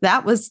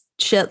 that was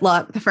shit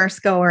luck the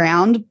first go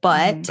around,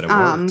 but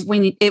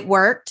it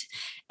worked.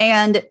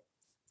 And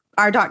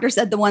our doctor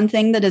said the one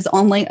thing that is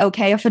only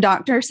okay if a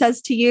doctor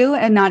says to you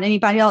and not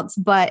anybody else,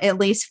 but at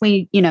least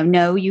we,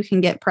 know you can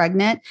get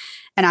pregnant.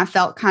 And I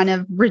felt kind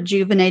of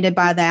rejuvenated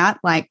by that.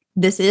 Like,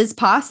 this is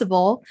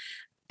possible,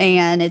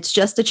 and it's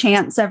just a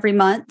chance every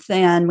month.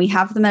 And we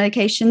have the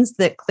medications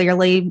that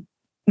clearly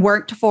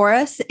worked for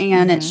us.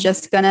 And it's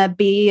just going to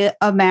be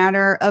a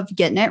matter of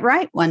getting it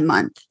right one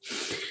month.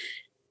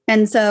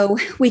 And so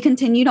we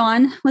continued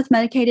on with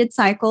medicated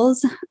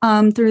cycles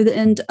through the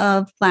end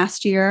of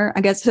last year,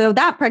 I guess. So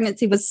that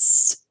pregnancy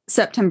was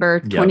September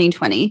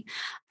 2020.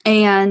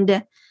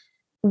 And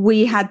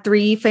we had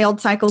 3 failed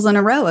cycles in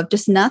a row of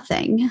just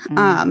nothing.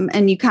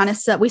 And you kind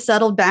of we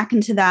settled back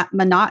into that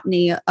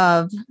monotony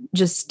of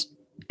just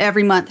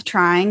every month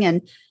trying,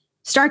 and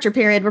start your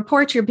period,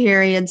 report your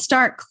period,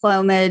 start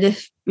Clomid,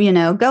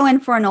 go in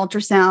for an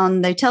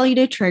ultrasound. They tell you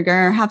to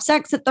trigger, have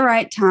sex at the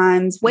right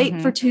times, wait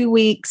for 2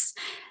 weeks.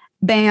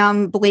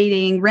 Bam,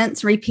 bleeding,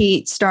 rinse,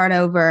 repeat, start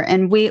over.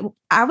 And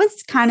I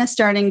was kind of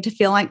starting to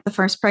feel like the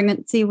first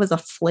pregnancy was a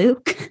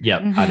fluke.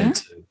 Yep, I did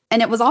too.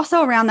 And it was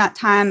also around that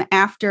time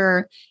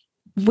after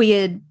we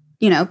had,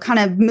 kind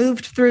of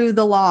moved through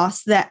the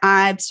loss, that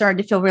I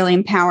started to feel really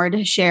empowered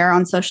to share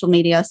on social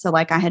media. So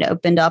like I had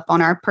opened up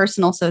on our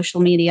personal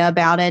social media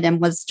about it and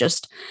was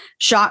just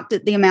shocked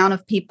at the amount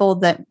of people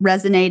that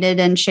resonated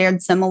and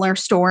shared similar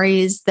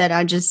stories that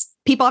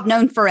people I've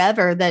known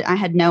forever that I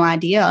had no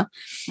idea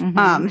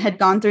had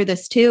gone through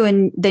this too.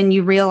 And then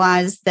you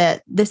realize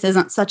that this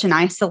isn't such an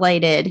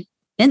isolated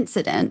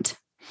incident.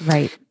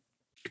 Right.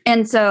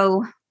 And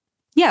so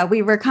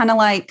we were kind of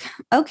like,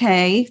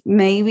 okay,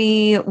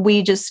 maybe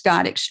we just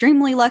got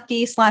extremely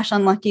lucky /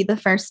 unlucky the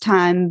first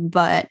time,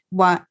 but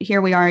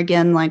here we are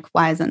again, like,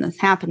 why isn't this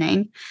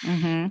happening?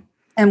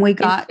 And we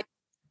got...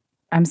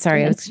 I'm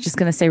sorry, I was just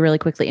going to say really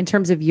quickly, in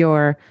terms of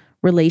your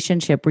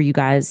relationship, were you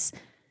guys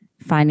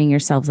finding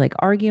yourselves like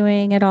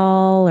arguing at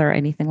all or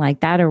anything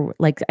like that? Or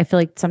like, I feel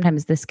like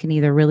sometimes this can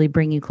either really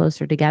bring you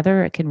closer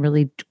together, or it can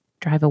really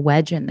drive a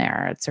wedge in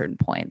there at certain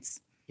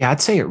points. Yeah, I'd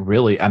say it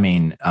really,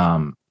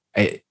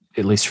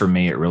 at least for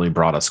me, it really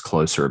brought us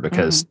closer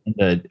because in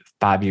the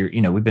 5 year,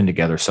 we've been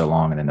together so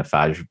long, and in the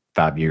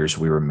five years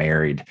we were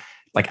married,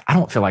 like, I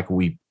don't feel like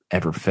we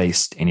ever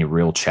faced any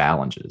real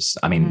challenges.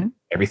 I mean,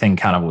 everything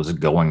kind of was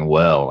going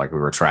well. Like, we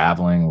were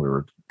traveling, we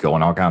were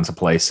going all kinds of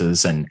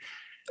places, and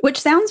which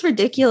sounds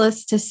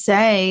ridiculous to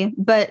say,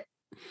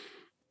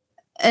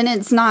 and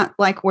it's not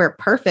like we're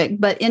perfect,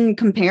 but in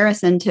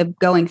comparison to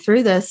going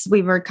through this,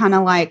 we were kind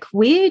of like,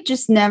 we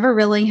just never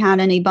really had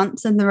any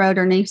bumps in the road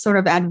or any sort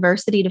of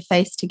adversity to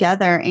face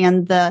together.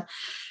 And the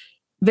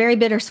very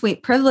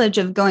bittersweet privilege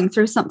of going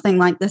through something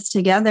like this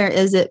together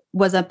is it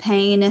was a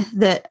pain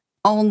that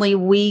only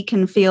we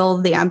can feel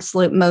the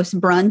absolute most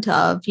brunt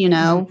of. You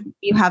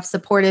have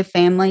supportive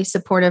family,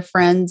 supportive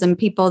friends, and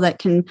people that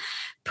can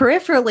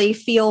peripherally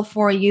feel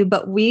for you,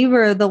 but we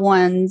were the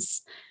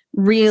ones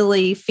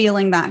really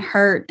feeling that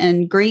hurt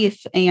and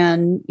grief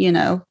and,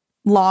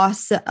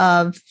 loss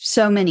of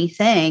so many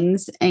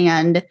things.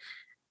 And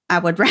I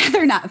would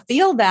rather not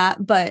feel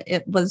that, but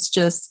it was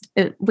just,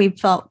 we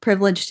felt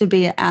privileged to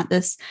be at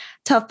this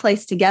tough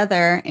place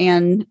together.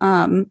 And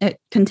it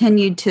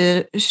continued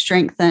to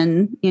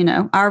strengthen,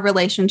 our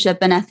relationship.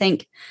 And I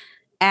think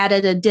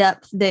added a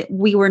depth that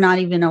we were not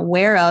even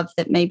aware of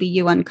that maybe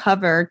you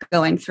uncovered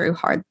going through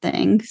hard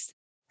things.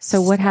 So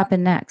what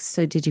happened next?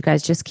 So did you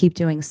guys just keep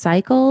doing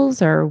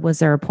cycles, or was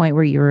there a point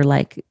where you were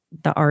like,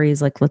 the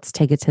RE's like, let's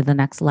take it to the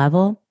next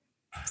level?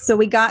 So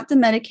we got to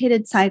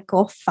medicated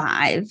cycle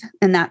 5,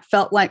 and that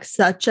felt like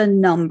such a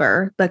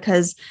number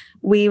because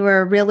we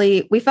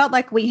felt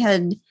like we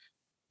had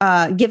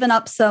given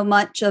up so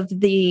much of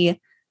the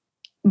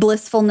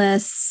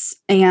blissfulness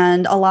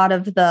and a lot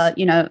of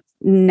the,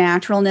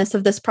 naturalness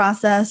of this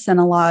process and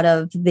a lot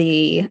of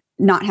the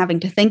not having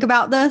to think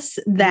about this,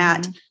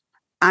 that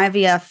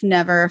IVF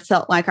never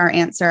felt like our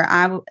answer.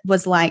 I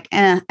was like,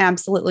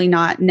 absolutely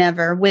not,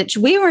 never, which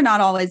we were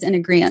not always in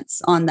agreement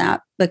on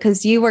that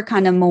because you were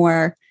kind of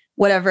more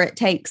whatever it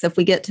takes if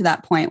we get to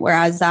that point.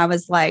 Whereas I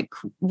was like,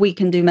 we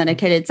can do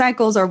medicated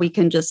cycles or we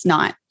can just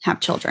not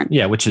have children.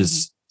 Yeah, which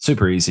is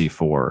super easy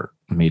for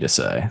me to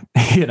say.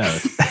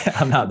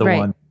 I'm not the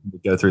one to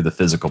go through the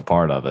physical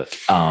part of it.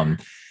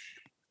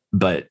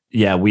 But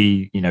yeah,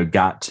 we,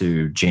 got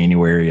to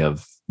January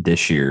of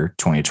this year,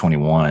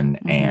 2021,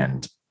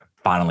 and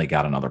finally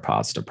got another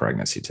positive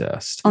pregnancy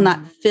test on that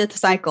 5th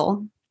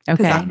cycle.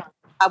 Okay.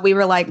 We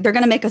were like, they're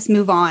going to make us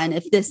move on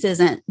if this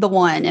isn't the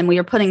one. And we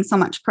were putting so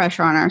much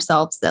pressure on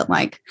ourselves that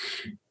like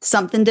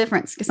something's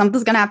going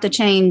to have to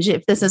change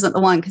if this isn't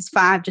the one, because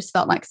 5 just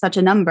felt like such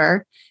a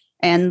number.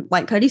 And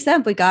like Cody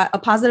said, we got a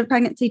positive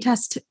pregnancy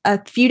test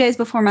a few days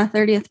before my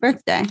 30th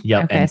birthday.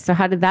 Yep. Okay. So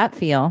how did that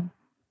feel?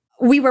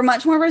 We were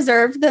much more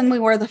reserved than we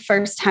were the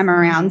first time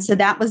around. So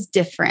that was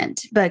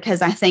different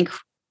because I think,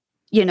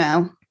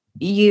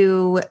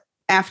 you,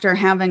 after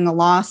having a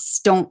loss,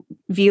 don't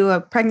view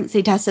a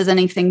pregnancy test as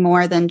anything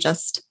more than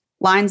just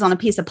lines on a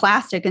piece of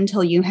plastic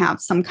until you have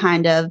some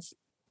kind of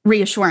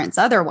reassurance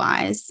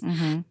otherwise.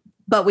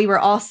 But we were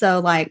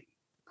also like,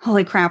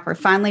 holy crap, we're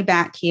finally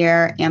back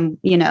here. And,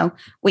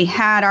 we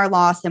had our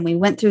loss and we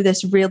went through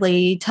this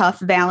really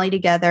tough valley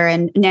together.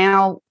 And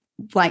now,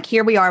 like,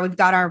 here we are, we've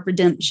got our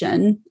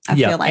redemption. I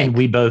feel like. And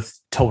we both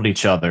told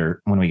each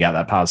other when we got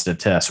that positive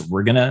test,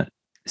 we're going to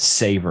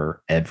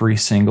savor every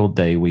single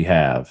day we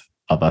have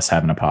of us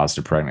having a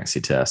positive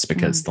pregnancy test,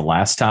 because the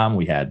last time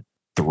we had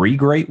 3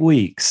 great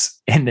weeks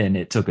and then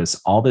it took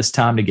us all this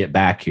time to get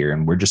back here,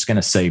 and we're just going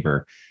to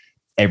savor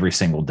every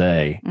single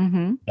day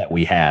that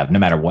we have, no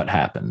matter what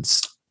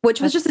happens. Which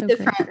was just a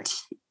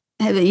different,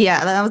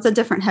 that was a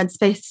different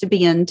headspace to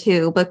be in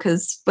too,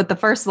 because with the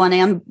first one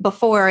and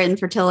before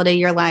infertility,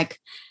 you're like,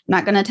 I'm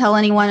not going to tell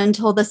anyone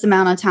until this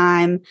amount of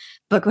time,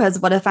 because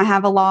what if I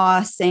have a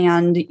loss?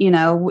 And,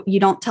 you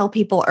don't tell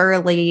people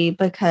early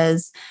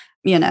because,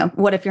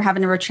 what if you're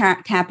having to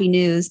retract happy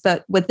news?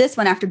 But with this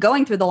one, after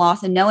going through the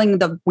loss and knowing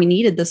that we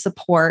needed the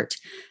support,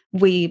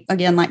 we,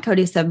 again, like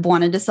Cody said,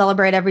 wanted to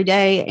celebrate every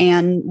day.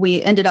 And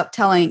we ended up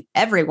telling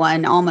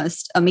everyone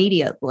almost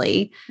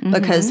immediately,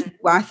 because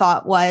our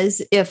thought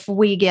was, if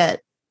we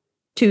get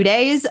 2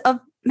 days of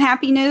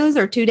happy news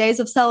or 2 days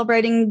of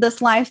celebrating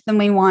this life, then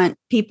we want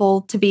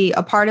people to be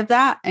a part of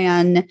that.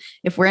 And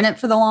if we're in it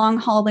for the long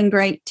haul, then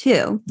great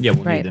too. Yeah,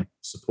 we'll need them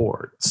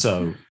support.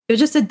 So it was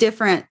just a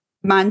different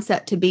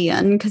mindset to be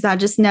in, because I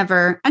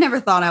never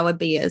thought I would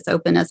be as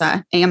open as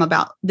I am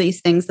about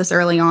these things this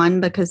early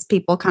on, because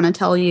people kind of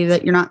tell you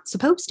that you're not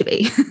supposed to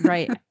be.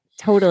 Right.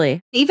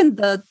 Totally. Even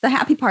the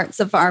happy parts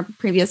of our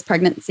previous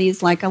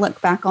pregnancies, like I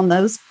look back on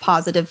those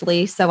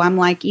positively. So I'm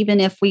like, even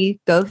if we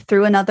go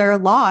through another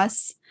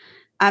loss,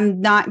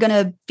 I'm not going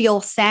to feel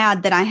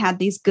sad that I had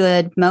these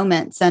good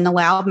moments and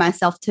allowed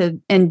myself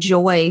to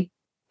enjoy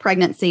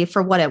pregnancy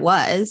for what it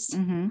was.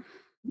 Mm-hmm.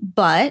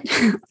 But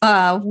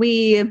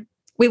we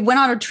went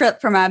on a trip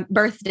for my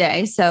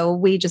birthday. So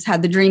we just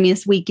had the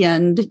dreamiest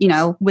weekend,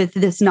 with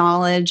this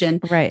knowledge,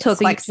 and So took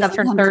you just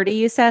turned 30,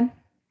 you said?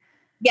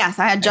 Yes,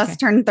 I had just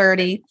turned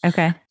 30.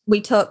 Okay.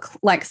 We took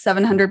like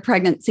 700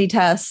 pregnancy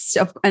tests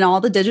and all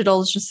the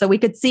digitals just so we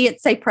could see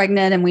it say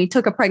pregnant. And we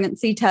took a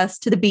pregnancy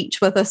test to the beach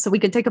with us so we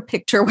could take a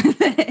picture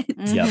with it.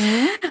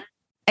 Mm-hmm.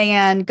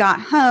 And got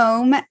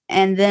home,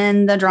 and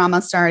then the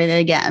drama started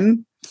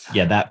again.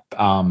 Yeah, that,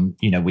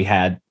 we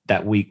had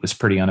that week was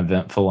pretty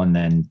uneventful. And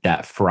then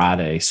that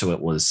Friday, so it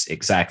was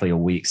exactly a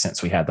week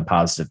since we had the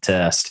positive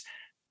test,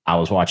 I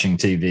was watching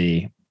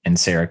TV and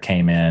Sarah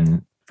came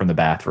in from the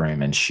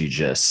bathroom and she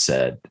just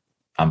said,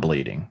 "I'm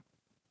bleeding."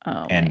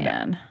 Oh, and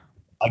man.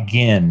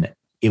 Again,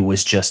 it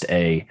was just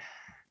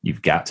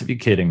you've got to be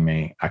kidding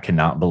me. I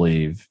cannot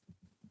believe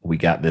we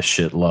got this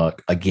shit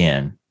luck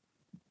again.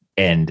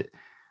 And,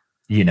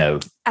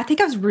 I think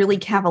I was really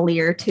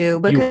cavalier too,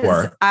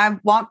 because I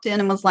walked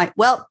in and was like,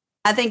 well,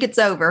 I think it's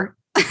over.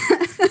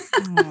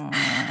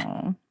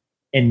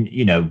 And,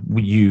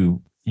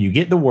 you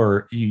get the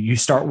word, you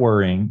start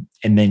worrying,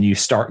 and then you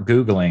start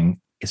Googling,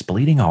 is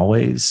bleeding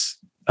always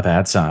a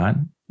bad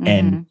sign? Mm-hmm.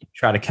 And you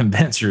try to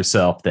convince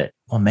yourself that,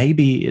 well,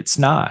 maybe it's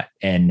not.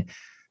 And,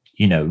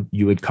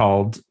 you had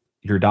called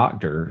your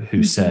doctor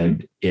who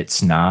said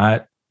it's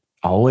not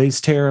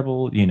always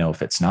terrible,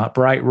 if it's not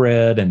bright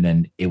red, and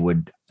then it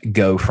would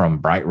go from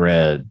bright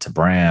red to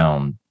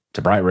brown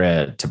to bright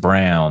red to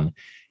brown.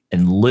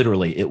 And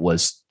literally it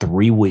was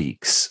 3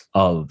 weeks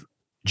of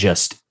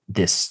just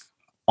this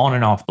on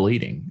and off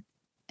bleeding.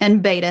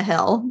 And beta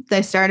hell.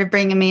 They started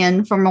bringing me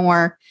in for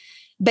more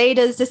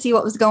betas to see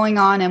what was going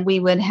on, and we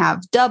would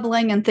have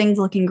doubling and things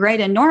looking great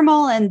and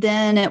normal, and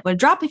then it would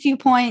drop a few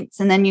points,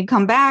 and then you'd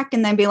come back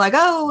and they'd be like,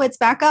 oh, it's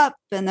back up,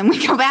 and then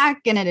we go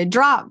back and it had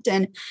dropped,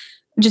 and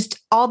just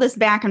all this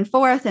back and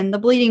forth, and the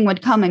bleeding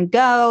would come and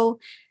go,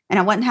 and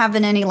I wasn't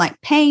having any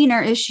like pain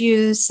or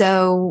issues.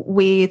 So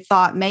we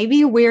thought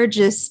maybe we're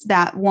just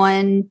that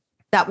one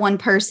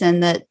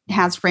person that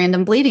has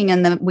random bleeding,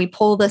 and then we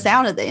pull this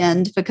out at the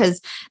end, because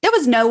there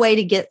was no way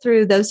to get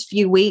through those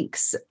few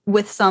weeks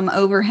with some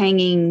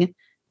overhanging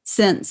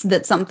sense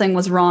that something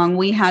was wrong.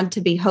 We had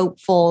to be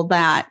hopeful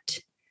that,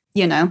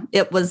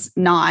 it was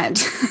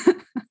not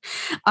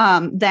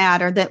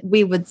that, or that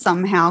we would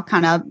somehow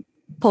kind of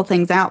pull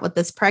things out with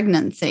this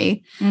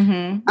pregnancy.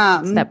 Mm-hmm.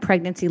 It's that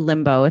pregnancy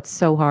limbo. It's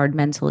so hard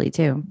mentally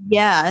too.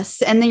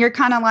 Yes. And then you're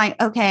kind of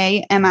like,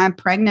 okay, am I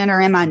pregnant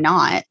or am I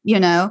not?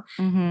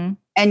 Mm-hmm.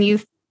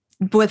 And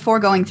before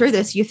going through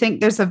this, you think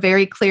there's a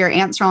very clear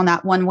answer on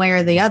that one way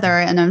or the other.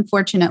 And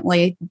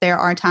unfortunately, there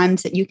are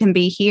times that you can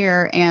be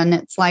here and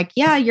it's like,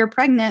 yeah, you're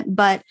pregnant,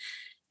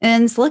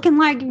 and it's looking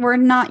like you're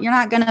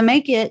not going to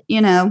make it,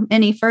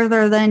 any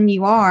further than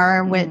you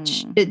are,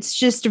 which it's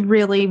just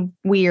really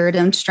weird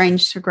and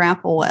strange to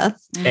grapple with.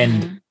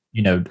 And,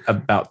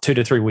 about 2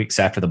 to 3 weeks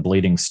after the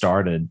bleeding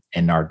started,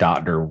 and our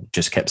doctor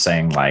just kept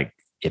saying, like,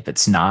 if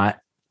it's not,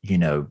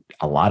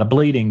 a lot of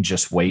bleeding,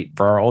 just wait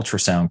for our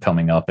ultrasound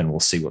coming up and we'll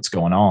see what's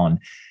going on.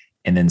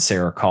 And then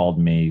Sarah called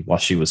me while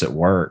she was at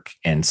work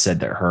and said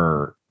that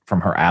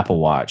from her Apple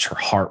Watch, her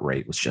heart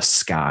rate was just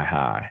sky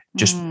high,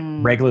 just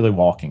regularly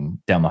walking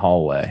down the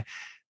hallway.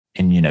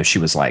 And, she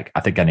was like,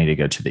 I think I need to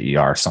go to the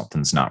ER.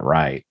 Something's not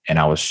right. And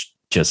I was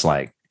just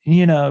like,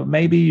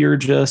 maybe you're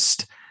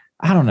just,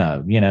 I don't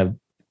know,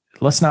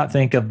 let's not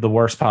think of the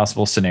worst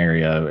possible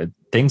scenario.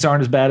 Things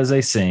aren't as bad as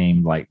they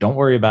seem. Like, don't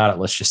worry about it.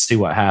 Let's just see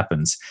what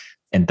happens.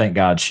 And thank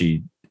God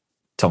she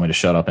told me to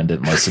shut up and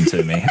didn't listen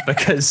to me,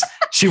 because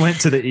she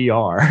went to the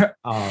ER.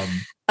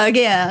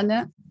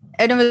 Again.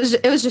 And it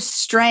was just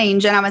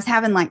strange. And I was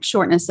having like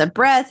shortness of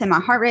breath and my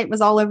heart rate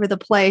was all over the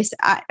place.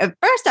 At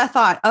first I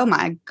thought, oh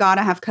my God,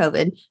 I have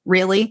COVID.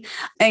 Really?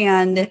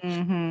 And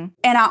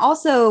I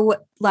also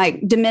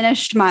like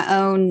diminished my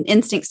own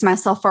instincts to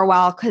myself for a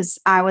while, because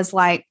I was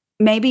like,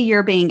 maybe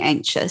you're being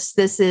anxious.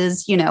 This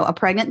is, a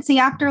pregnancy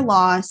after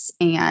loss.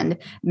 And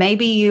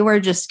maybe you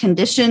were just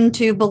conditioned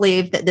to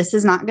believe that this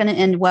is not going to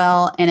end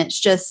well. And it's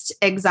just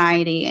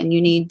anxiety and you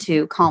need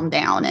to calm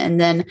down.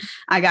 And then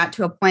I got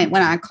to a point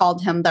when I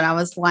called him that I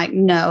was like,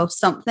 no,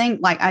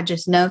 I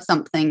just know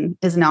something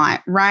is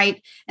not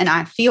right. And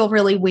I feel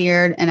really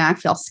weird and I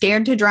feel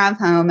scared to drive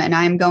home and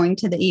I'm going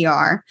to the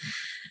ER.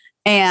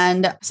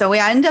 And so we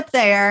ended up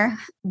there.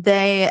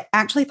 They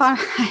actually thought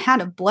I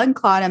had a blood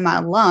clot in my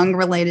lung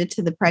related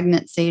to the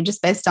pregnancy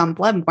just based on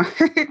blood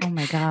work. Oh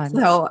my God.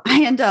 So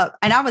I end up,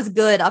 and I was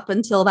good up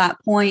until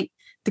that point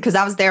because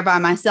I was there by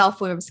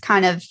myself. It was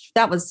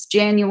that was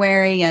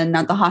January and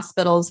the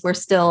hospitals were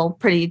still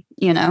pretty,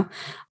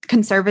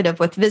 conservative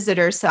with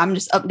visitors. So I'm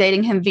just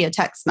updating him via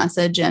text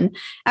message. And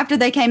after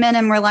they came in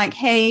and were like,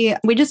 hey,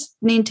 we just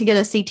need to get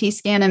a CT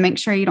scan and make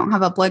sure you don't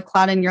have a blood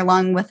clot in your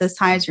lung with as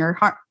high as your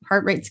heart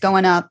rate's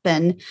going up.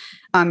 And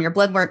your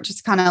blood work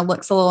just kind of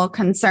looks a little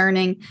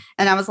concerning.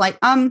 And I was like,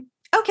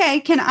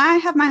 okay, can I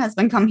have my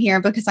husband come here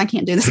because I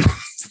can't do this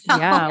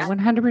myself? Yeah,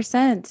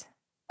 100%.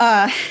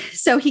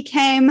 So he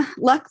came.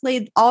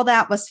 Luckily, all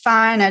that was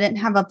fine. I didn't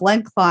have a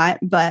blood clot,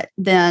 but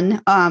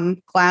then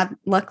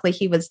luckily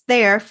he was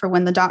there for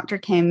when the doctor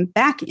came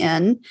back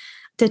in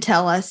to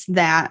tell us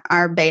that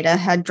our beta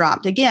had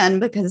dropped again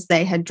because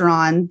they had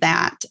drawn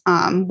that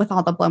with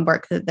all the blood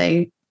work that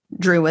they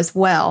drew as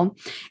well.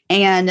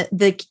 And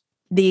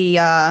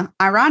the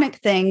ironic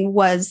thing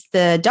was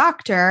the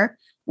doctor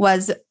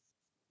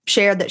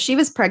shared that she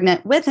was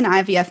pregnant with an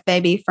IVF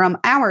baby from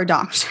our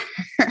doctor.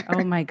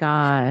 Oh my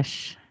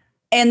gosh.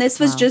 And this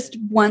was just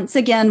once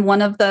again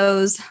one of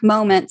those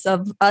moments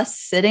of us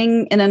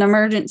sitting in an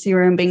emergency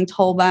room being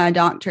told by a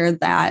doctor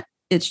that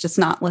it's just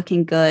not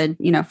looking good,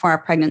 for our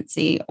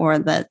pregnancy, or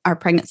that our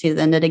pregnancy has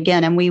ended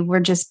again. And we were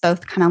just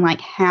both kind of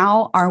like,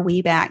 how are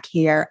we back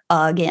here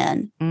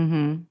again?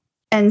 Mm-hmm.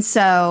 And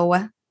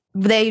so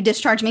they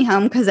discharged me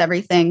home because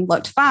everything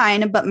looked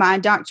fine, but my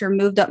doctor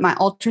moved up my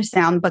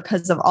ultrasound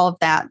because of all of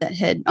that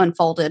had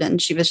unfolded.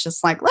 And she was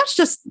just like, let's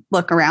just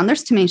look around.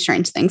 There's too many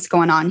strange things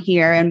going on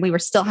here. And we were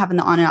still having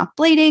the on and off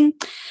bleeding.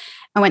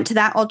 I went to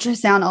that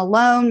ultrasound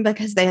alone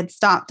because they had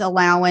stopped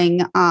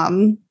allowing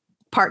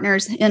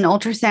partners in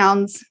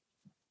ultrasounds.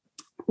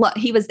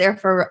 He was there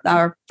for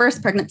our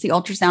first pregnancy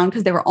ultrasound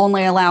because they were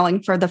only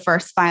allowing for the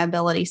first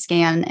viability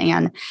scan.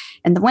 And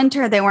in the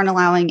winter, they weren't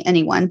allowing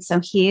anyone. So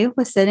he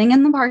was sitting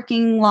in the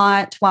parking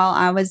lot while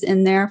I was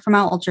in there for my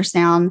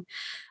ultrasound.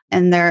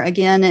 And they're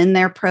again in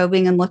there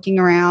probing and looking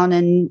around,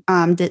 and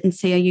didn't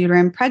see a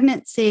uterine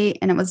pregnancy.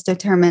 And it was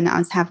determined I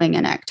was having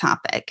an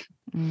ectopic,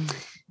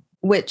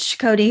 which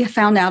Cody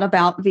found out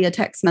about via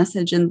text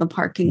message in the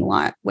parking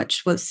lot,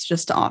 which was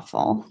just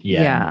awful.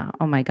 Yeah.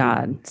 Oh my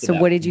God. So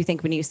what did you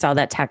think when you saw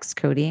that text,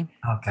 Cody?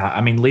 Oh God.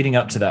 I mean, leading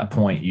up to that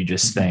point, you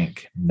just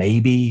think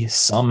maybe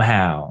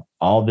somehow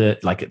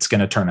it's going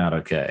to turn out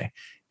okay.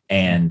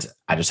 And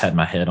I just had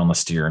my head on the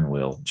steering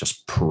wheel,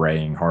 just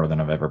praying harder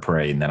than I've ever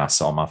prayed. And then I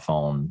saw my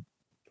phone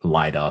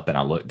light up and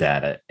I looked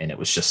at it, and it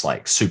was just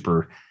like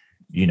super,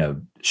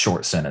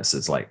 short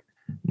sentences like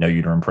no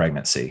uterine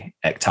pregnancy,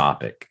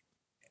 ectopic.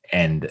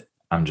 And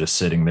I'm just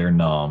sitting there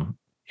numb.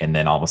 And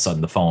then all of a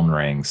sudden the phone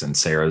rings and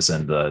Sarah's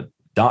in the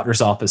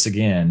doctor's office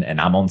again. And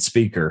I'm on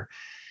speaker.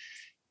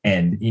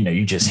 And,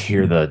 you just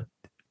hear the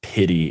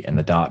pity in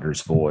the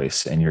doctor's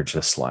voice. And you're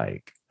just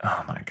like,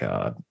 oh my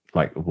God,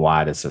 like,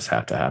 why does this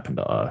have to happen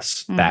to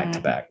us? Mm-hmm.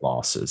 Back-to-back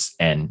losses.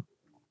 And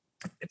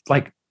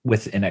like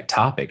with an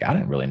ectopic, I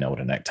didn't really know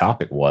what an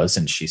ectopic was.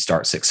 And she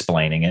starts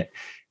explaining it.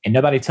 And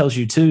nobody tells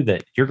you too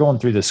that you're going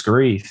through this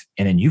grief.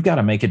 And then you've got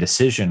to make a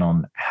decision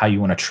on how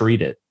you want to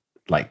treat it,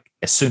 like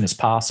as soon as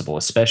possible,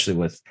 especially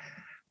with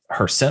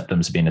her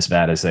symptoms being as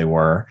bad as they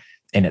were.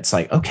 And it's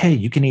like, okay,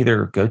 you can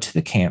either go to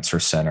the cancer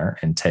center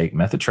and take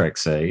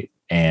methotrexate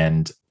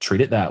and treat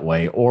it that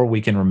way, or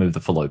we can remove the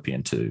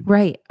fallopian tube.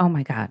 Right. Oh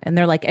my God. And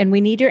they're like, and we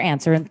need your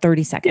answer in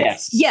 30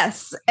 seconds.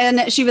 Yes.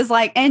 And she was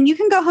like, and you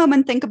can go home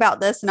and think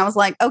about this. And I was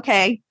like,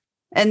 okay.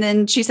 And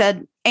then she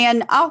said,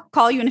 and I'll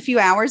call you in a few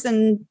hours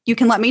and you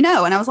can let me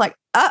know. And I was like,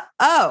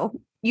 oh,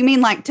 you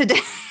mean like today?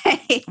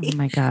 Oh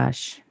my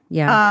gosh.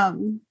 Yeah.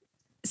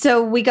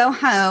 So we go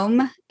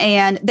home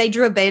and they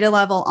drew a beta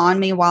level on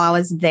me while I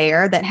was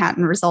there that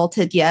hadn't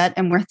resulted yet.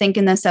 And we're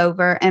thinking this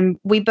over. And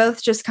we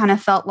both just kind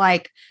of felt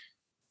like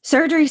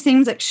surgery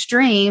seems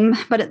extreme,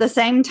 but at the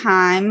same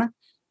time,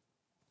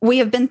 we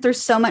have been through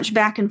so much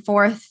back and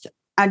forth.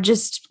 I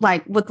just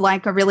would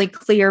like a really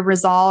clear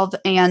resolve.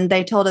 And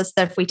they told us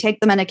that if we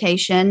take the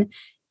medication,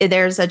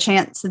 there's a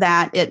chance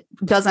that it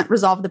doesn't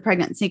resolve the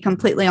pregnancy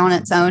completely on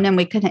its own. And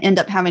we could end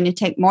up having to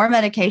take more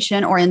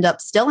medication or end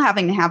up still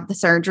having to have the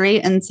surgery.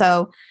 And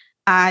so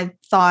I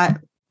thought,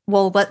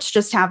 well, let's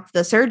just have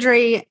the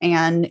surgery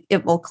and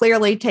it will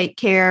clearly take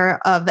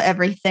care of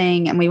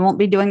everything. And we won't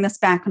be doing this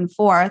back and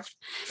forth.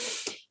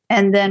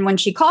 And then when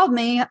she called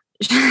me,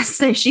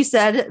 she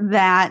said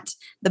that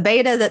the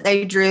beta that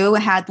they drew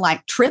had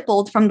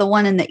tripled from the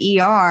one in the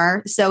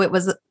ER. So it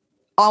was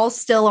all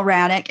still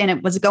erratic and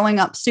it was going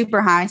up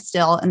super high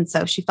still. And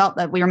so she felt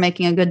that we were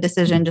making a good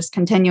decision just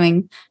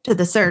continuing to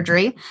the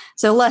surgery.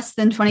 So less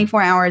than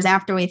 24 hours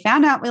after we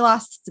found out we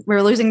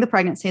were losing the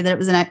pregnancy, that it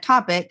was an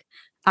ectopic,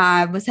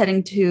 I was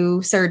heading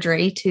to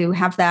surgery to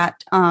have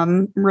that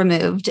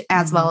removed,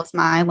 as well as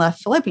my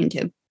left fallopian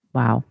tube.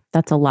 Wow.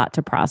 That's a lot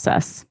to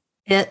process.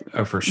 It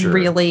for sure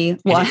really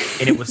was.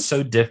 And it was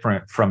so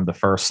different from the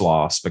first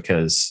loss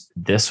because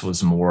this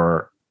was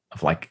more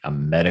of like a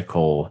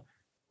medical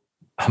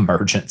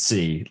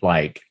emergency,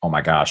 like, oh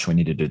my gosh, we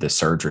need to do this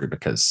surgery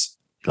because,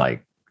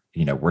 like,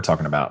 we're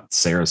talking about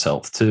Sarah's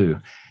health too.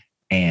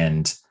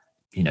 And,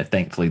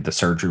 thankfully the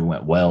surgery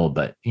went well.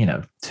 But,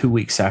 2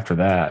 weeks after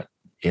that,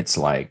 it's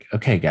like,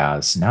 okay,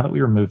 guys, now that we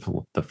removed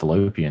the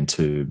fallopian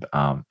tube,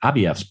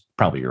 IVF's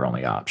probably your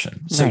only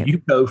option. So Right. you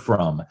go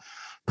from,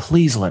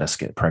 please let us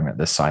get pregnant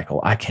this cycle.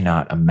 I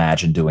cannot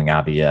imagine doing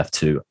IVF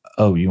to,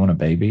 oh, you want a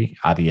baby?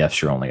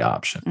 IVF's your only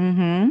option.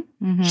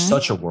 Mm-hmm. Mm-hmm.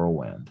 Such a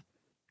whirlwind.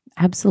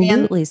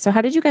 Absolutely. So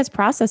how did you guys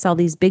process all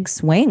these big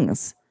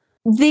swings?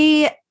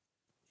 The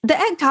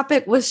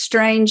ectopic was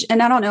strange.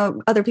 And I don't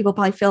know, other people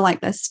probably feel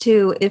like this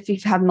too. If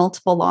you've had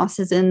multiple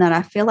losses in that,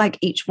 I feel like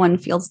each one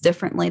feels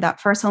differently. That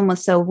first one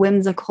was so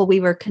whimsical. We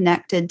were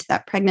connected to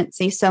that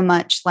pregnancy so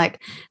much.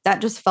 Like that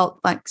just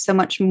felt like so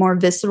much more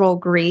visceral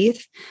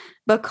grief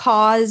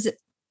because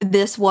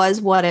this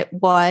was what it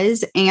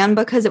was. And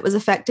because it was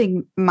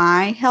affecting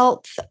my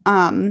health,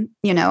 I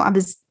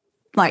was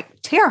like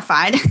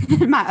terrified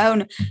in my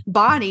own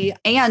body.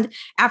 And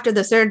after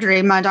the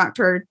surgery, my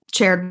doctor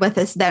shared with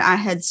us that I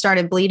had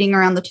started bleeding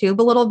around the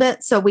tube a little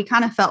bit. So we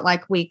kind of felt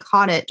like we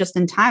caught it just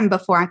in time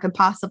before I could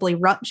possibly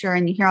rupture.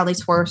 And you hear all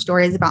these horror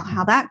stories about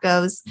how that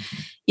goes.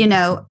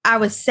 I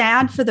was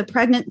sad for the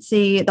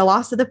pregnancy, the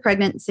loss of the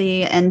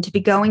pregnancy, and to be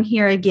going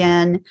here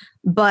again.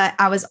 But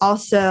I was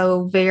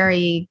also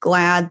very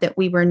glad that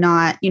we were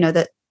not,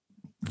 that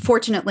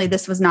fortunately,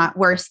 this was not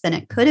worse than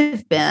it could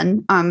have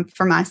been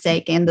for my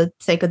sake and the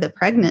sake of the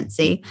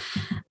pregnancy.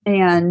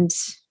 And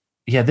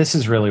yeah, this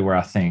is really where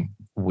I think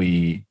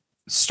we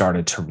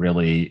started to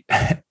really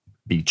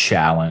be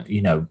challenged.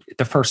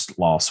 The first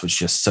loss was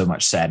just so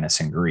much sadness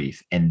and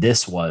grief. And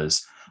this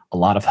was a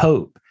lot of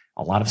hope,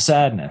 a lot of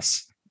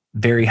sadness,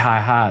 very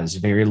high highs,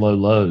 very low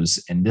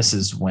lows. And this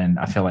is when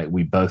I feel like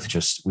we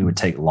would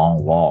take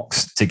long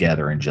walks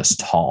together and just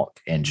talk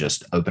and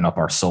just open up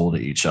our soul to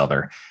each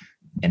other.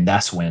 And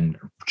that's when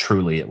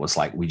truly it was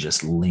like we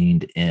just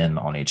leaned in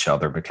on each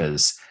other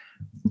because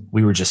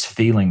we were just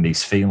feeling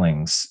these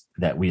feelings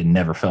that we had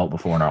never felt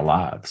before in our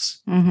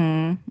lives.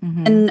 Mm-hmm,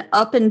 mm-hmm. And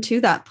up until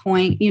that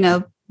point,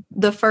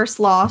 the first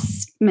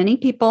loss, many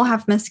people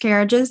have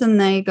miscarriages and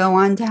they go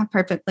on to have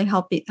perfectly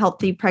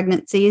healthy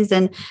pregnancies.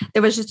 And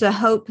there was just a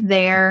hope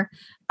there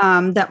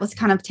that was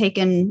kind of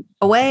taken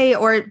away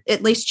or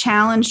at least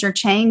challenged or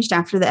changed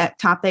after the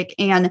ectopic.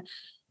 And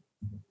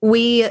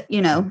we,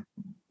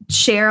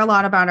 share a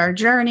lot about our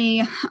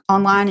journey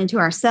online and to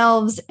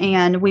ourselves.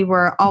 And we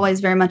were always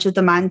very much of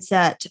the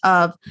mindset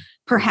of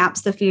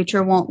perhaps the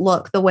future won't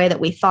look the way that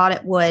we thought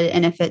it would.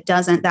 And if it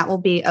doesn't, that will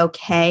be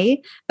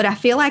okay. But I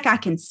feel like I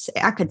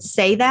could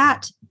say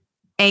that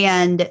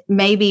and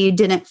maybe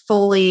didn't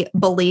fully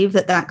believe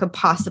that could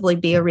possibly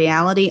be a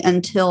reality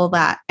until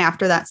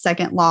after that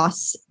second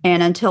loss.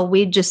 And until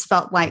we just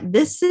felt like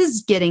this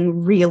is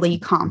getting really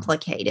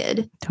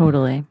complicated.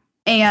 Totally.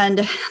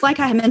 And like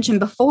I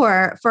mentioned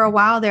before, for a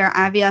while there,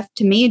 IVF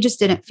to me just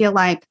didn't feel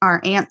like our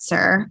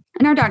answer.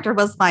 And our doctor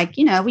was like,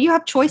 you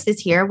have choices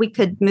here. We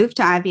could move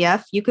to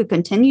IVF. You could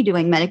continue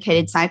doing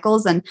medicated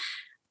cycles. And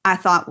I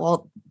thought,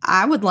 well,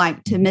 I would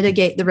like to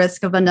mitigate the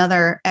risk of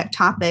another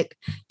ectopic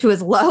to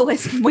as low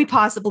as we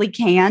possibly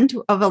can,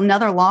 of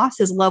another loss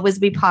as low as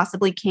we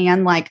possibly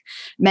can. Like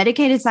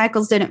medicated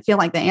cycles didn't feel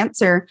like the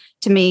answer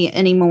to me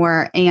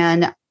anymore.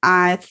 And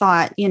I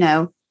thought,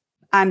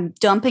 I'm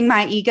dumping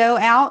my ego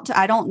out.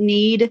 I don't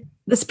need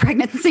this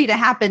pregnancy to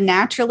happen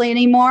naturally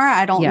anymore.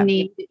 I don't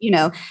need,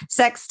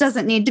 sex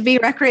doesn't need to be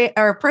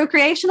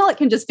procreational. It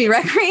can just be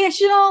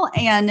recreational.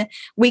 And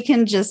we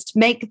can just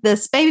make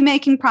this baby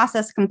making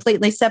process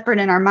completely separate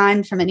in our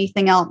mind from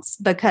anything else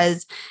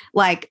because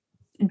like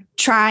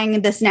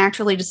trying this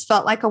naturally just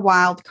felt like a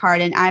wild card,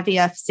 and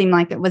IVF seemed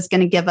like it was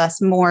going to give us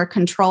more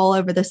control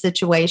over the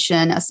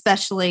situation,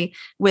 especially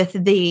with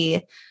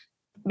the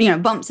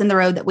bumps in the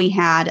road that we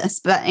had.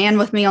 And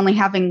with me only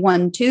having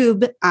one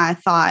tube, I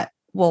thought,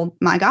 well,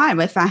 my God,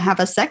 if I have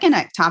a second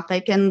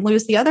ectopic and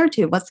lose the other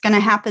tube, what's going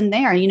to happen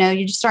there?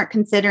 You just start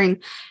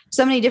considering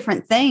so many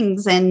different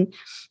things. And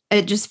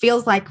it just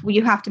feels like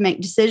you have to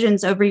make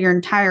decisions over your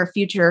entire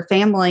future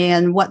family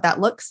and what that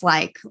looks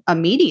like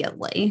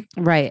immediately.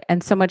 Right.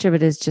 And so much of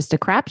it is just a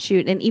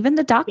crapshoot. And even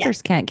the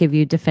doctors can't give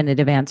you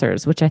definitive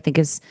answers, which I think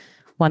is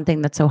one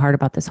thing that's so hard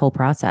about this whole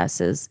process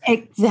is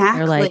exactly.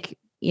 They're like,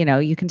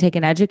 you can take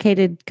an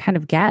educated kind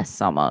of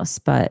guess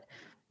almost, but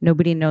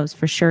nobody knows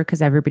for sure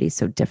because everybody's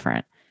so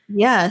different.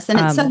 Yes. And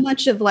it's so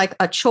much of like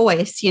a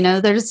choice,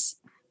 there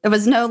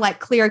was no like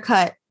clear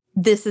cut,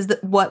 this is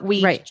what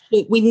we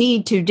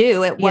need to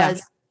do. It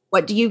was,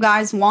 what do you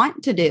guys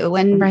want to do?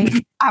 And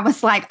I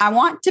was like, I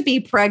want to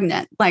be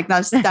pregnant. Like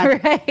that's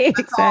exactly.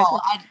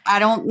 All. I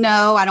don't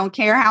know. I don't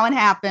care how it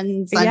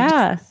happens.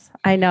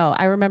 I know.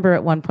 I remember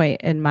at one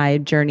point in my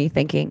journey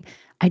thinking,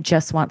 I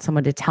just want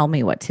someone to tell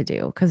me what to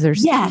do because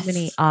there's too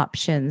many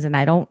options and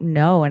I don't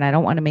know and I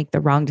don't want to make the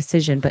wrong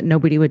decision, but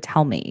nobody would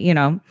tell me,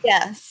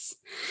 Yes.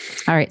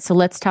 All right. So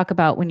let's talk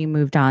about when you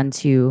moved on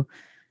to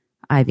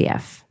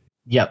IVF.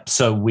 Yep.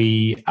 So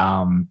we,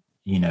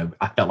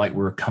 I felt like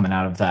we were coming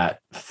out of that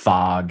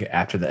fog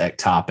after the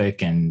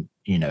ectopic and,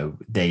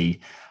 they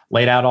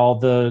laid out all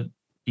the,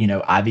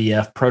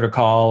 IVF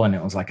protocol, and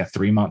it was like a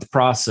 3-month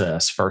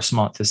process. First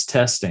month is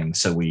testing.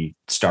 So we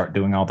start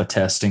doing all the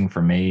testing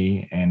for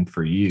me and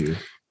for you.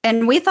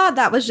 And we thought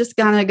that was just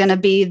going to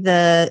be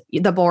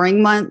the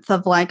boring month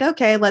of like,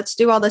 okay, let's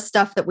do all the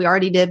stuff that we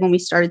already did when we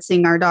started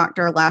seeing our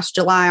doctor last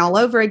July all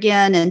over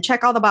again and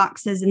check all the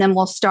boxes. And then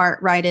we'll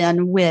start right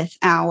in with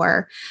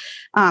our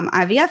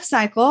IVF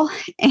cycle.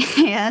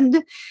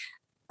 And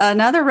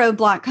another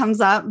roadblock comes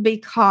up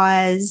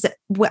because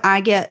I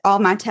get all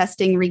my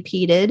testing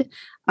repeated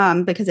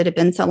because it had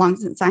been so long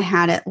since I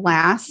had it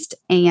last.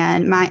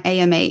 And my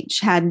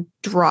AMH had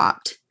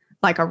dropped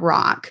like a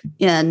rock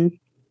in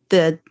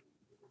the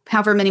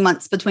however many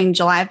months between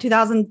July of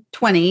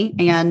 2020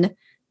 and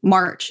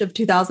March of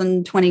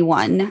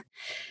 2021.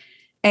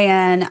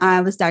 And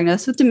I was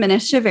diagnosed with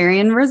diminished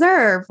ovarian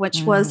reserve,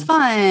 which was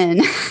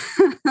fun.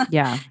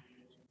 Yeah.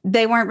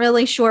 They weren't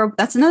really sure.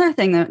 That's another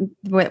thing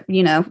that,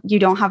 you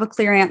don't have a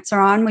clear answer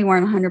on. We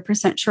weren't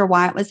 100% sure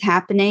why it was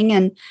happening.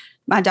 And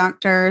my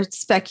doctor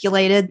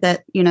speculated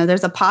that,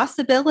 there's a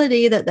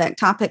possibility that the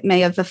ectopic may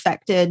have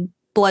affected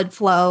blood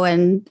flow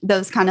and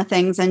those kind of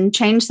things and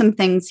changed some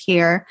things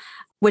here,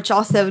 which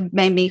also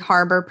made me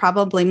harbor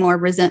probably more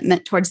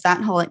resentment towards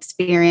that whole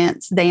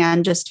experience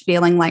than just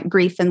feeling like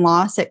grief and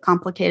loss. It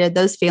complicated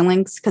those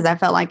feelings because I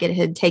felt like it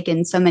had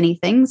taken so many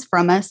things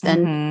from us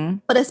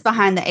and put us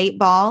behind the 8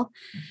 ball.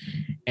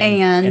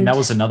 And that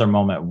was another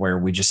moment where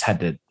we just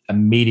had to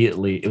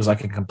immediately, it was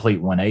like a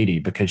complete 180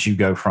 because you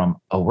go from,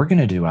 we're going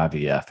to do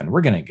IVF and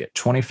we're going to get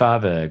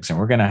 25 eggs and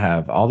we're going to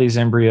have all these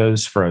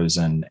embryos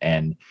frozen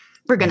and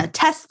we're going to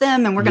test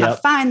them and we're going to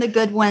find the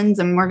good ones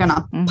and we're going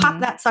to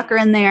pop that sucker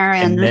in there.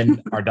 And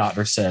then our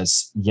doctor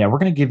says, we're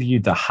going to give you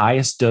the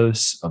highest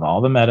dose of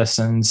all the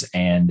medicines.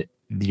 And,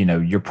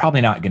 you're probably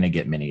not going to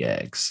get many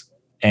eggs.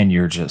 And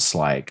you're just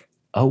like,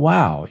 oh,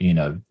 wow,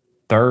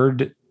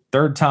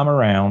 third time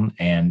around.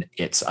 And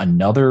it's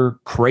another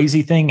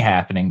crazy thing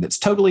happening that's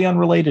totally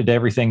unrelated to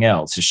everything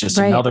else. It's just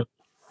another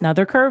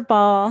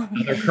curveball.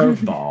 Another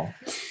curveball.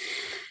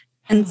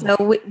 And so,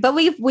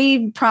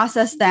 we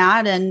processed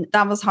that, and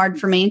that was hard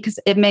for me because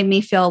it made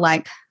me feel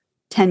like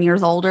 10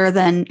 years older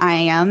than I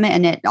am.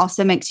 And it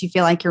also makes you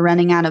feel like you're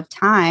running out of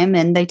time.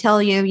 And they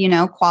tell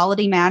you,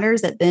 quality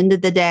matters at the end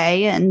of the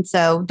day. And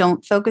so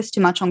don't focus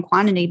too much on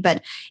quantity,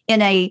 but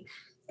in a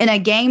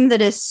game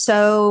that is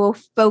so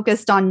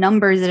focused on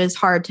numbers, it is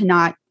hard to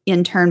not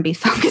in turn be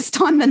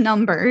focused on the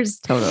numbers.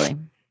 Totally.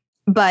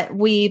 But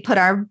we put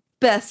our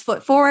best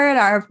foot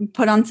forward,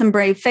 put on some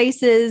brave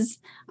faces.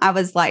 I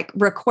was like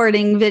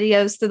recording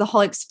videos through the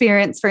whole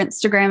experience for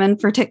Instagram and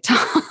for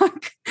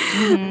TikTok.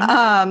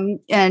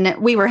 And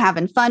we were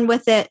having fun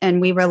with it. And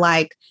we were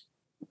like,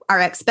 our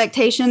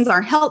expectations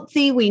are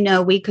healthy. We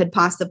know we could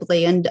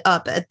possibly end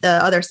up at the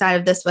other side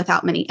of this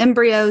without many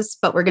embryos,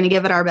 but we're going to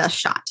give it our best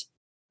shot.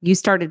 You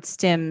started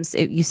stims.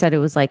 You said it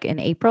was like in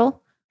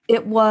April?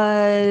 It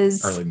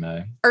was early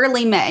May.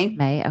 Early May.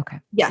 May. Okay.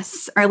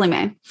 Yes. Early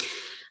May.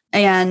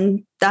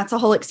 And that's a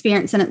whole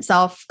experience in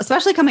itself,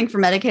 especially coming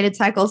from medicated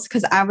cycles,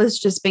 because I was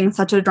just being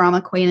such a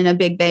drama queen and a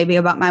big baby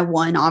about my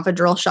one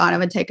Ovidrel shot. I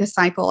would take a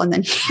cycle. And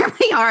then here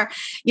we are,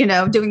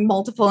 doing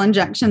multiple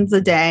injections a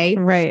day.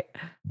 Right.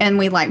 And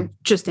we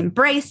just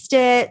embraced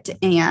it.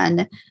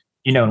 And,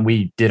 and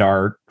we did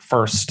our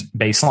first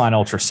baseline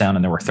ultrasound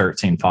and there were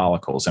 13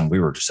 follicles and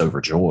we were just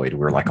overjoyed. We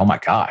were like, oh my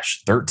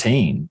gosh,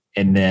 13.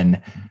 And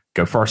then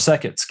go for our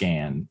second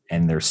scan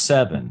and there's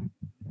 7.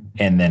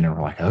 And then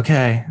we're like,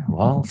 okay,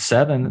 well,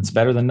 7, it's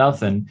better than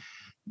nothing.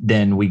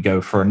 Then we go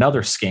for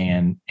another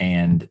scan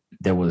and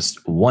there was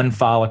 1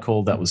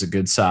 follicle that was a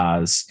good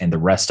size and the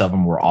rest of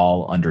them were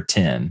all under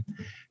 10.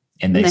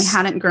 And they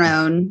hadn't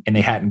grown. And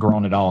they hadn't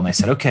grown at all. And they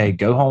said, okay,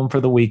 go home for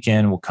the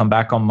weekend. We'll come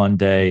back on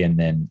Monday. And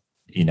then,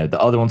 the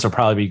other ones will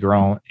probably be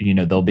grown,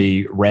 they'll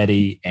be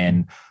ready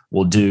and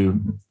we'll do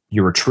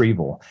your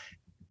retrieval.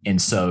 And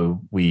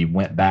so we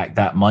went back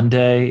that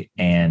Monday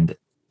and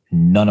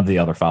none of the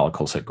other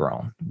follicles had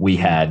grown. We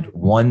had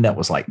one that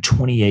was like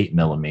 28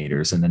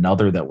 millimeters and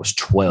another that was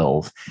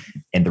 12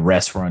 and the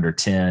rest were under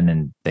 10.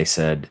 And they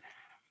said,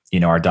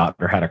 our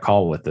doctor had a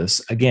call with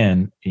us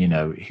again,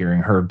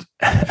 hearing her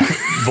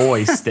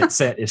voice that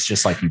said, it's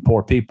just like, you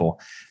poor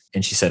people.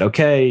 And she said,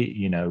 okay,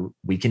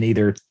 we can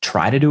either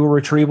try to do a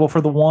retrieval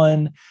for the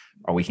one,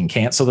 or we can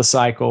cancel the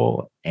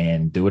cycle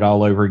and do it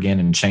all over again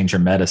and change your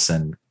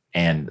medicine.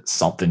 And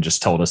something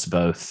just told us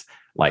both,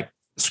 like,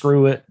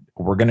 screw it.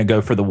 We're going to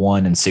go for the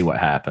one and see what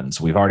happens.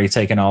 We've already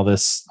taken all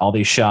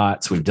these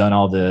shots. We've done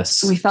all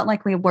this. We felt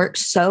like we worked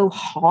so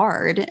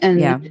hard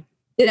and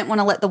didn't want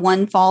to let the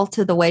one fall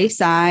to the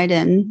wayside.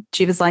 And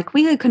she was like,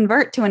 we could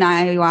convert to an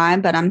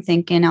IUI, but I'm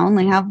thinking I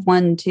only have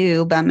 1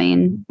 tube. I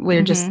mean,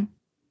 we're just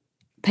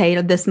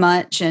paid this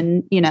much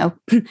and,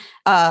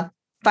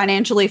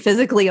 financially,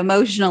 physically,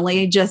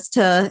 emotionally, just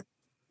to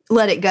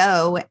let it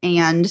go.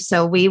 And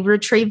so we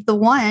retrieved the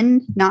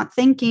one, not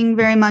thinking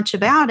very much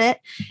about it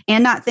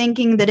and not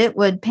thinking that it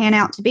would pan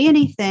out to be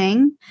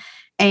anything.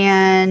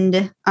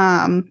 And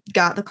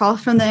got the call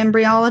from the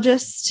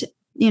embryologist,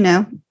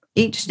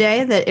 each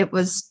day that it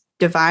was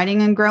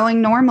dividing and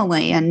growing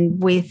normally.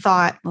 And we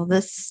thought, well,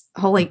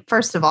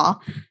 first of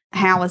all,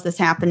 how is this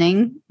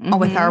happening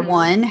with our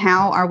one?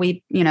 How are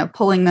we,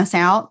 pulling this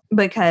out?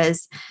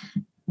 Because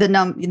the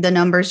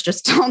numbers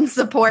just don't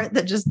support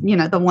that. Just,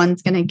 the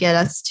one's going to get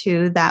us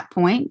to that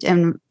point.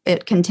 And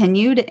it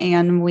continued.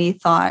 And we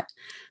thought,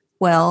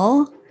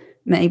 well,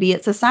 maybe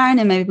it's a sign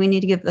and maybe we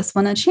need to give this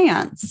one a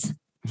chance.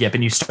 Yep.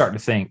 And you start to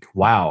think,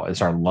 wow, is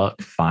our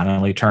luck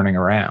finally turning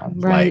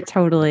around? Right. Like,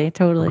 Totally.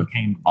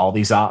 Overcame all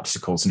these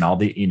obstacles and all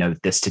the,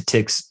 the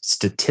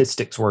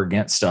statistics were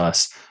against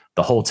us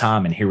the whole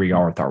time. And here we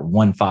are with our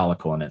one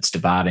follicle and it's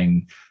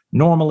dividing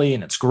normally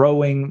and it's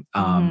growing.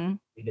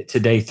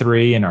 To day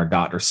 3 and our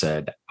doctor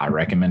said, I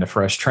recommend a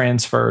fresh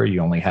transfer.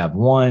 You only have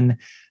one.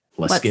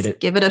 Let's give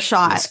it a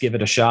shot. Let's give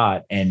it a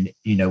shot. And,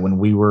 when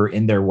we were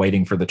in there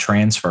waiting for the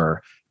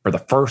transfer for the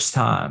first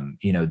time,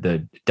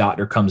 the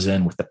doctor comes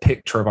in with the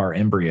picture of our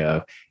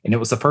embryo. And it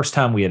was the first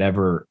time we had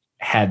ever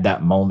had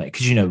that moment.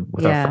 Cause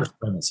with our first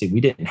pregnancy, we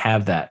didn't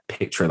have that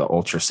picture of the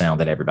ultrasound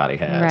that everybody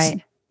has.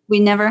 Right. We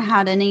never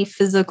had any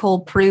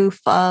physical proof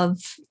of,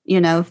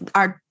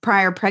 our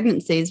prior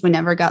pregnancies. We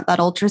never got that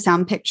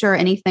ultrasound picture,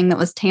 anything that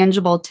was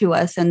tangible to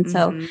us. And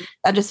so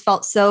that just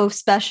felt so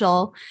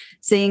special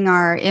seeing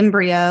our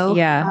embryo.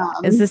 Yeah.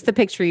 Is this the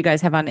picture you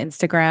guys have on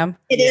Instagram?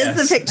 It is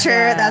the picture.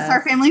 Yes. That's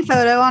our family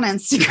photo on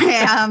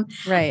Instagram.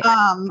 Right.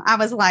 I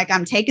was like,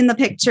 I'm taking the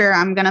picture.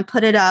 I'm going to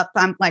put it up.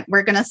 I'm like,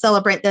 we're going to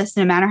celebrate this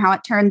no matter how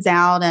it turns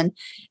out. And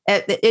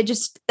it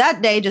just,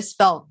 that day just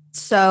felt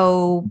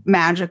so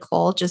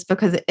magical just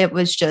because it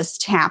was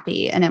just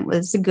happy and it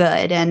was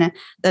good. And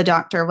the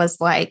doctor was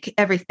like,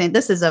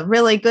 this is a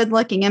really good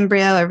looking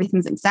embryo.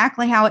 Everything's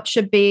exactly how it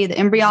should be. The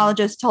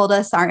embryologist told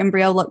us our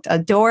embryo looked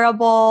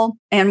adorable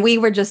and we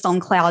were just on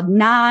cloud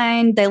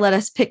 9. They let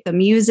us pick the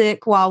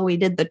music while we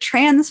did the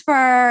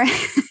transfer.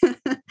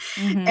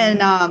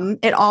 And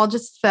it all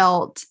just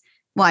felt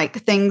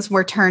like things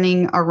were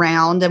turning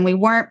around and we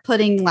weren't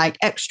putting like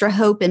extra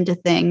hope into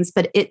things,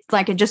 but it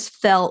just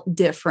felt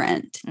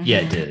different.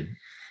 Yeah,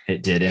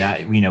 it did.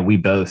 And we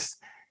both,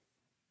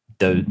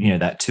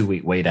 that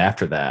 2-week wait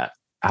after that,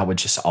 I would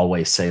just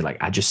always say like,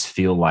 I just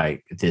feel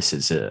like this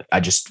is it. I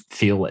just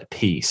feel at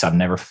peace. I've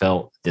never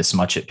felt this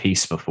much at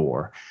peace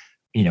before,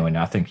 and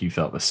I think you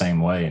felt the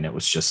same way. And it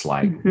was just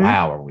like,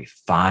 wow, are we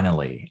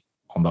finally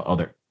on the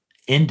other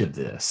end of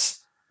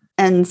this?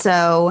 And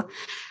so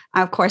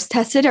I, of course,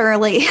 tested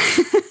early.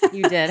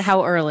 You did?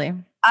 How early?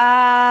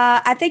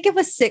 I think it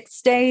was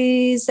 6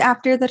 days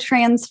after the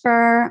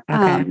transfer.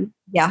 Okay.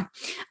 Yeah.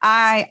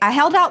 I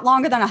held out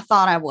longer than I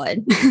thought I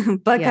would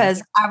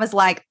because I was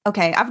like,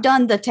 okay, I've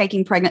done the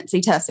taking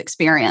pregnancy test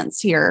experience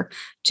here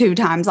 2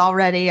 times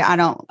already. I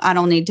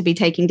don't need to be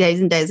taking days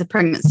and days of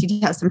pregnancy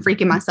tests. I'm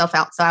freaking myself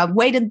out. So I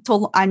waited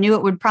until I knew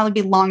it would probably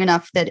be long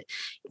enough that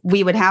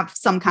we would have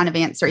some kind of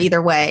answer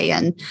either way.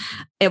 And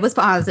it was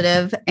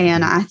positive.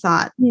 And I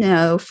thought,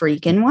 no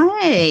freaking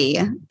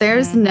way.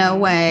 There's no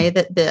way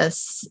that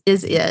this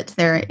is it.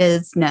 There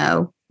is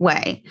no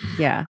way.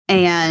 Yeah.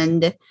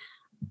 And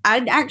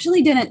I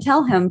actually didn't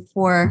tell him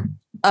for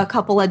a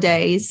couple of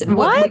days.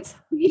 What?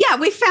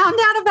 We found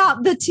out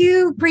about the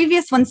 2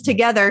 previous ones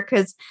together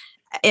because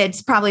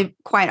it's probably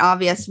quite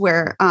obvious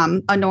we're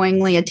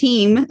annoyingly a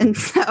team. And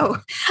so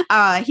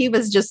he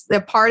was just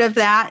a part of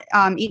that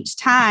each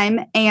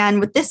time. And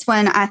with this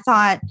one, I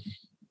thought,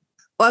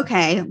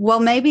 okay, well,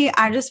 maybe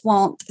I just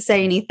won't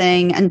say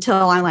anything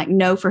until I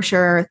know for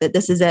sure that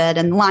this is it.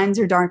 And lines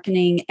are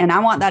darkening. And I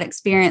want that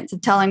experience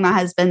of telling my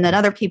husband that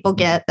other people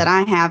get that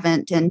I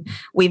haven't. And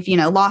we've,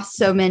 lost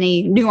so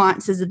many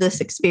nuances of this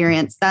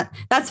experience.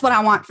 That's what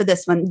I want for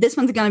this one. This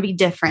one's going to be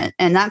different.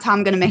 And that's how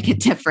I'm going to make it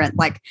different.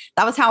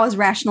 That was how I was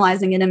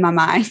rationalizing it in my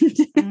mind.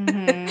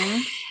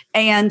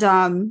 And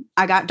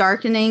I got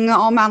darkening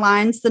all my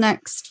lines the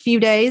next few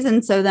days.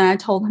 And so then I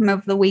told him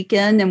over the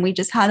weekend and we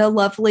just had a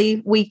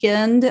lovely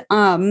weekend.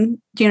 Things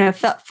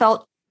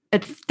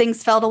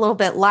felt a little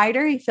bit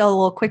lighter. You feel a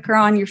little quicker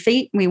on your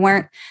feet. We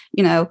weren't,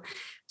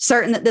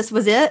 certain that this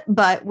was it,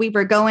 but we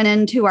were going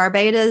into our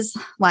betas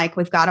like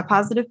we've got a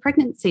positive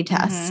pregnancy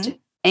test.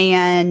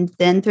 And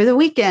then through the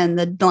weekend,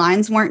 the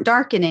lines weren't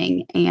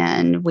darkening.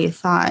 And we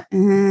thought,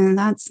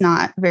 that's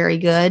not very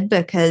good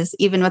because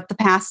even with the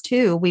past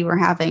 2, we were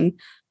having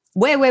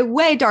way, way,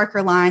 way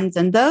darker lines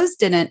and those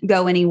didn't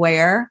go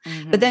anywhere.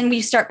 But then we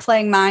start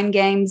playing mind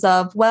games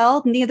of,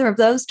 well, neither of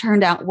those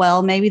turned out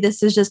well. Maybe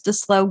this is just a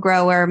slow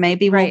grower.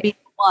 Maybe we'll be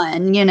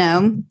one,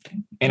 And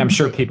I'm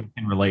sure people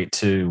can relate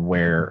to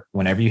where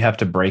whenever you have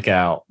to break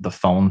out the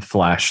phone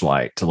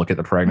flashlight to look at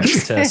the pregnancy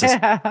test,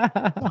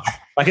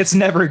 it's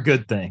never a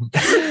good thing.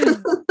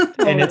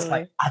 And it's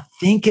like, I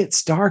think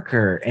it's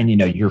darker. And,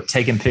 you're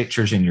taking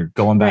pictures and you're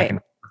going back and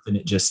forth and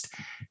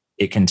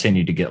it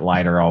continued to get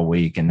lighter all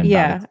week. And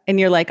then and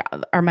you're like,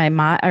 are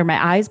my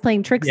eyes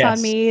playing tricks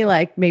on me?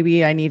 Like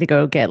maybe I need to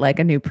go get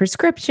a new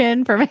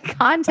prescription for my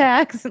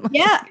contacts.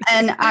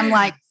 And I'm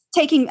like,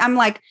 I'm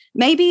like,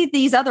 maybe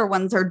these other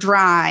ones are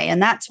dry.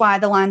 And that's why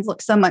the lines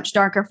look so much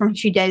darker from a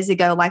few days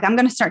ago. Like, I'm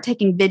going to start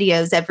taking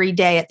videos every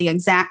day at the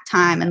exact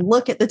time and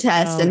look at the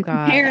test and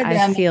compare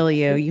them. I feel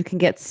you. You can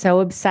get so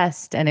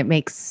obsessed, and it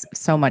makes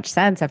so much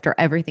sense after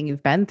everything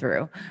you've been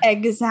through.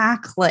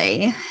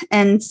 Exactly.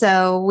 And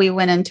so we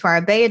went into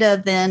our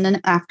beta then, and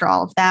after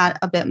all of that,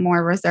 a bit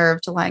more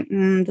reserved, like,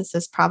 this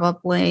is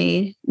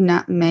probably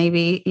not,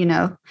 maybe,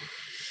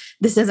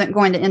 this isn't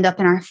going to end up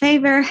in our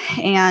favor.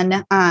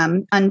 And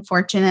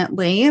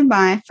unfortunately,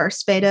 my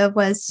first beta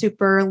was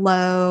super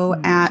low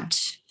at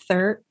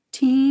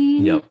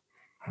 13. Yep.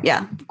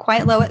 Yeah,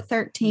 quite low at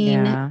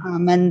 13. Yeah.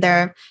 And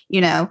they're,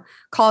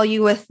 call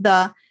you with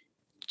the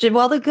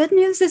good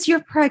news is you're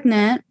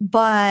pregnant,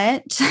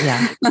 but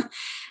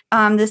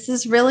this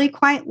is really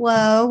quite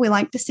low. We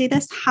like to see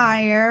this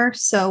higher.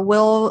 So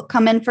we'll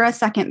come in for a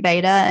second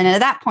beta. And at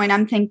that point,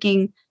 I'm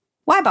thinking,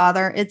 why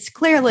bother? It's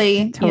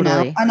clearly,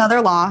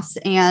 another loss.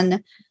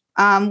 And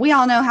we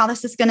all know how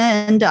this is going to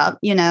end up,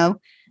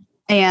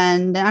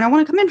 and I don't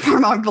want to come in for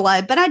more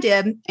blood, but I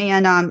did.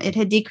 And it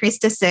had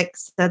decreased to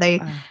 6. So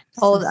they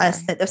told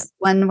us that this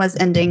one was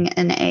ending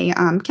in a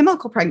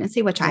chemical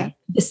pregnancy, which I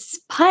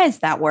despise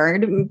that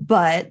word,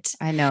 but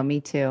I know,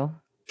 me too.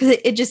 Because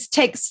it just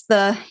takes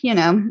the,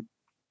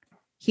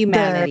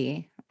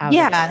 humanity out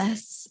of it.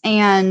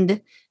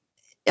 And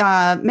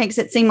makes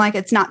it seem like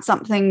it's not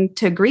something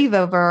to grieve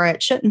over, or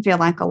it shouldn't feel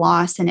like a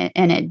loss, and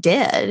it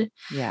did.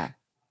 Yeah.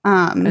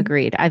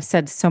 Agreed. I've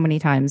said so many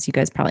times, you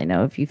guys probably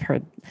know, if you've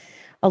heard,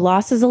 a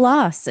loss is a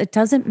loss. It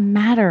doesn't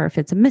matter if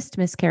it's a missed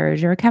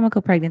miscarriage or a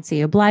chemical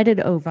pregnancy, a blighted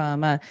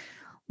ovum, a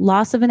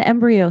loss of an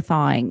embryo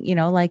thawing,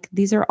 like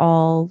these are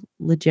all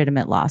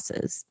legitimate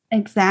losses.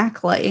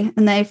 Exactly.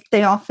 And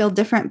they all feel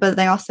different, but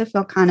they also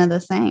feel kind of the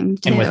same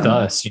too. And with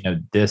us,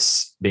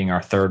 this being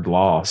our third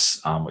loss,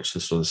 which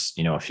this was,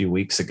 a few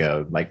weeks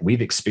ago, like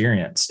we've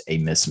experienced a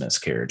missed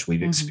miscarriage.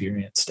 We've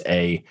experienced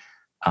an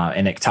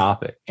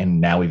ectopic,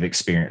 and now we've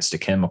experienced a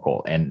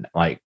chemical, and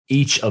like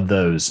each of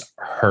those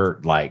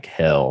hurt like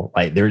hell.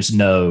 Like there's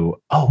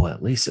no,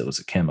 at least it was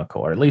a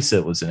chemical, or at least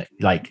it was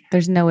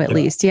there's no, at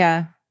least.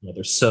 Yeah.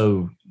 They're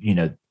so,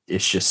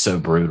 it's just so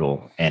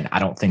brutal. And I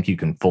don't think you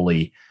can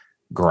fully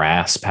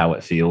grasp how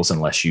it feels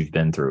unless you've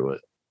been through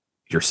it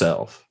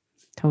yourself.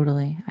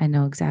 Totally. I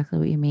know exactly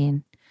what you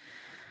mean.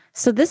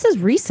 So this is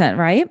recent,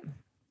 right?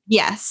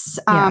 Yes.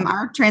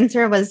 Our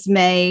transfer was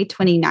May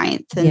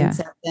 29th. And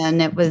so then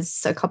it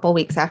was a couple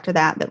weeks after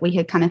that we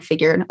had kind of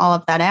figured all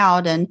of that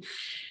out. And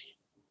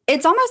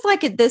it's almost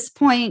like at this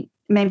point,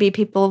 maybe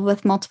people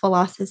with multiple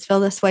losses feel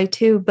this way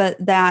too,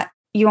 but that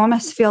you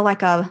almost feel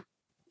like a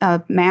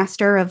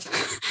master of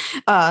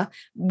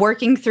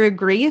working through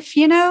grief,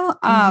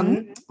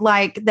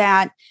 like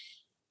that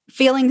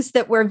feelings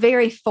that were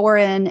very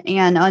foreign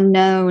and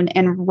unknown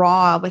and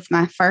raw with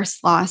my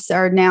first loss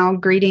are now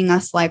greeting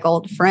us like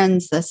old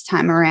friends this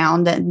time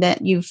around, and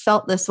that you've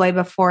felt this way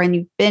before and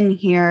you've been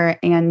here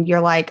and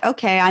you're like,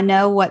 okay, I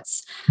know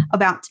what's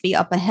about to be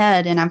up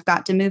ahead and I've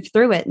got to move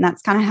through it. And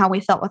that's kind of how we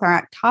felt with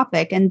our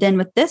ectopic. And then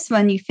with this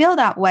one, you feel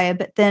that way,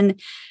 but then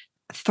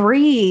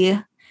 3,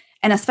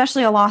 and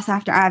especially a loss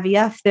after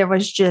IVF, there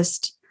was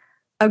just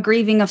a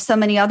grieving of so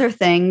many other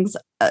things.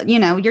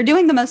 You're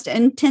doing the most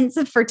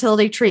intensive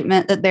fertility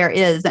treatment that there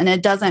is, and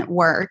it doesn't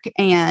work.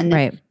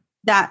 And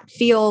that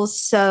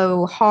feels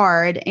so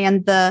hard.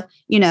 And the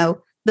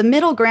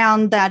middle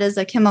ground that is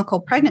a chemical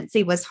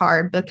pregnancy was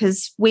hard,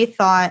 because we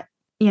thought,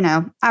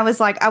 I was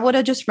like, I would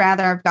have just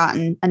rather have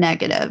gotten a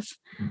negative.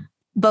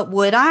 But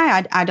would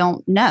I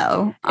don't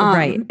know.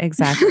 Right,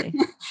 exactly.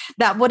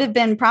 That would have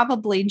been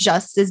probably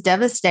just as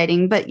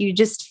devastating, but you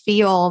just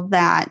feel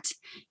that,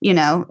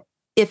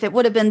 if it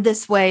would have been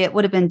this way, it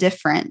would have been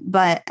different.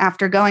 But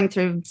after going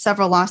through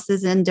several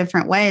losses in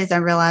different ways, I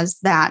realized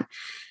that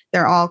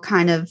they're all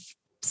kind of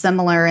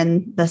similar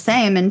and the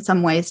same in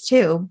some ways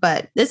too.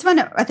 But this one,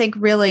 I think,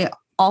 really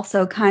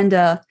also kind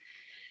of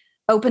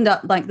opened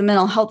up like the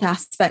mental health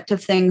aspect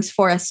of things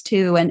for us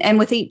too. And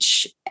with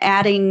each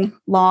adding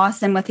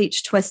loss and with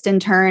each twist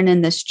and turn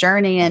in this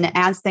journey, and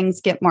as things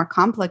get more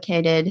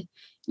complicated,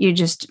 you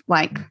just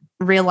like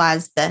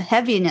realize the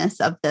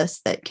heaviness of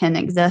this that can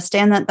exist,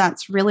 and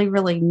that's really,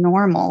 really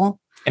normal.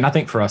 And I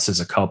think for us as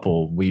a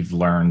couple, we've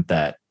learned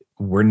that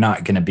we're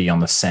not going to be on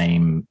the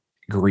same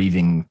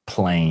grieving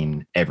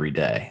plane every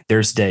day.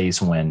 There's days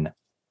when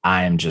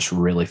I am just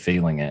really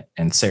feeling it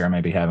and Sarah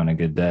may be having a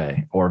good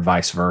day, or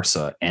vice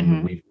versa.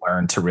 And we've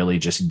learned to really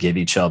just give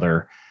each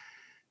other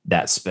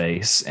that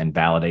space and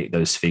validate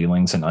those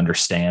feelings, and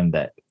understand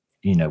that,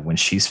 when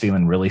she's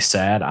feeling really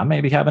sad, I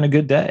may be having a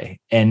good day.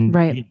 And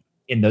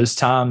in those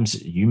times,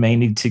 I may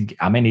need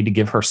to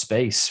give her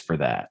space for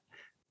that.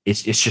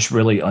 It's just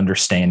really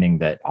understanding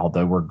that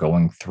although we're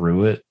going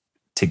through it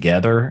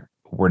together,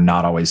 we're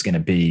not always going to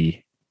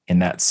be in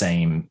that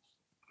same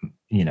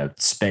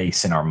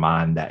space in our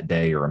mind that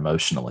day or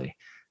emotionally,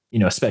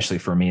 especially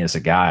for me as a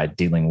guy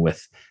dealing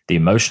with the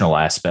emotional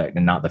aspect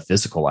and not the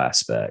physical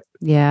aspect.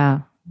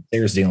 Yeah.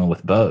 There's dealing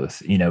with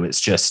both.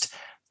 It's just,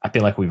 I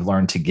feel like we've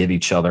learned to give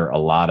each other a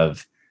lot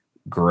of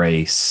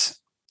grace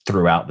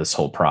throughout this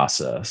whole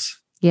process.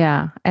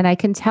 Yeah. And I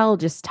can tell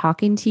just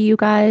talking to you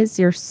guys,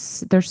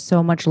 there's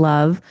so much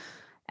love,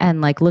 and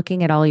like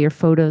looking at all your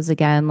photos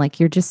again, like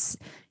you're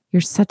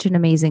such an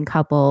amazing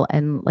couple.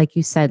 And like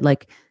you said,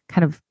 like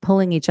kind of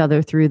pulling each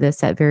other through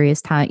this at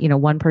various times.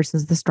 One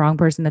person's the strong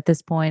person at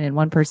this point and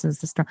one person's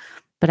the strong,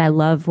 but I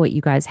love what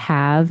you guys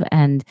have.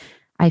 And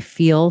I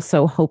feel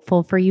so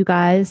hopeful for you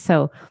guys.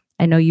 So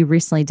I know you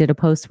recently did a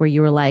post where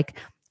you were like,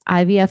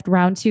 IVF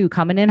round 2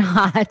 coming in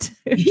hot.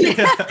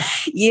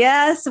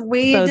 Yes,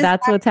 so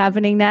that's what's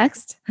happening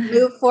next.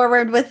 Move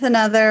forward with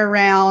another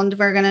round.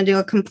 We're going to do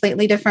a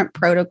completely different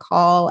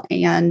protocol,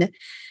 and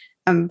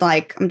I'm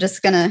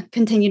just going to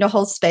continue to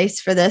hold space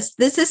for this.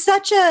 This is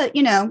such a,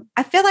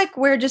 I feel like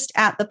we're just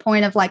at the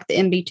point of like the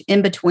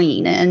in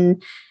between,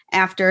 and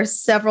after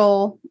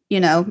several,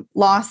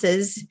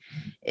 losses,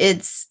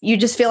 you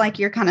just feel like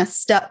you're kind of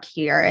stuck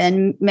here.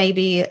 And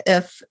maybe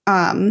if,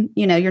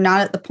 you're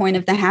not at the point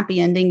of the happy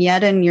ending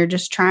yet, and you're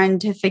just trying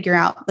to figure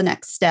out the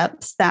next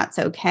steps, that's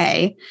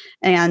okay.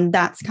 And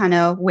that's kind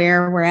of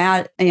where we're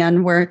at.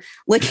 And we're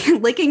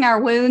licking our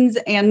wounds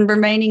and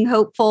remaining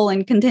hopeful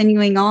and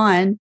continuing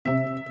on.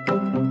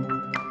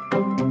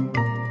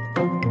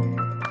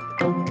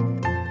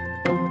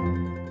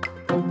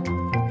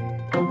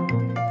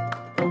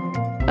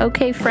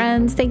 Okay,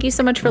 friends, thank you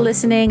so much for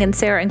listening. And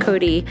Sarah and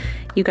Cody,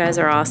 you guys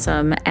are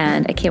awesome.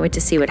 And I can't wait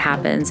to see what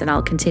happens. And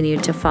I'll continue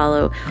to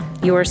follow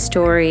your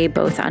story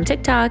both on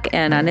TikTok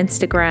and on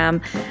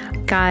Instagram.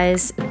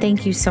 Guys,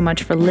 thank you so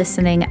much for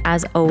listening.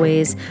 As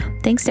always,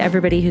 thanks to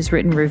everybody who's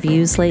written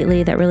reviews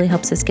lately. That really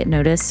helps us get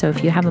noticed. So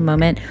if you have a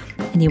moment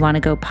and you want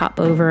to go pop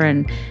over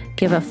and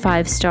give a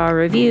 5-star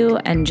review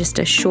and just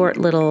a short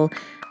little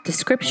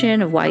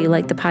description of why you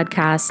like the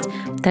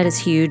podcast, that is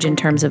huge in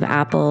terms of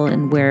Apple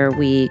and where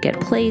we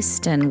get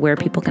placed and where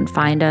people can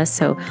find us.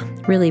 So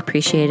really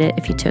appreciate it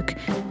if you took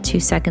 2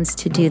 seconds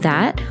to do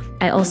that.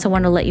 I also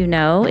want to let you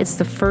know it's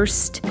the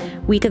first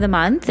week of the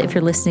month if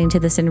you're listening to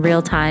this in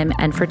real time,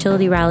 and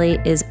Fertility Rally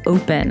is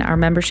open. Our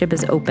membership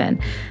is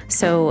open.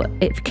 So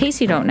in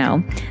case you don't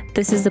know,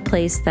 this is the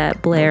place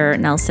that Blair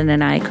Nelson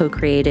and I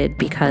co-created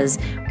because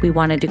we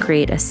wanted to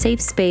create a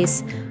safe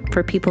space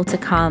for people to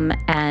come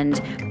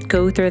and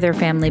go through their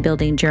family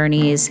building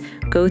journeys,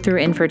 go through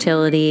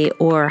infertility,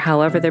 or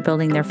however they're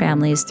building their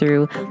families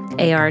through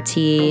ART,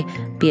 be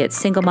it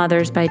single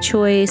mothers by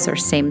choice or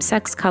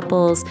same-sex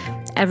couples.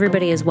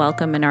 Everybody is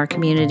welcome in our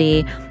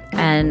community,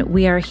 and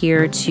we are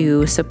here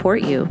to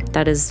support you.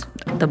 That is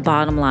the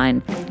bottom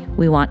line.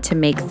 We want to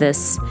make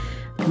this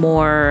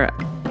more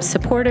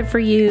supportive for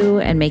you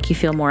and make you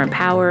feel more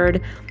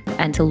empowered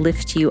and to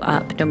lift you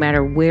up no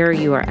matter where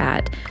you are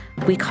at.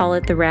 We call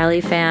it the Rally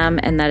Fam,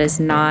 and that is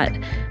not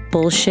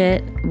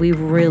bullshit. We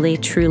really,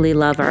 truly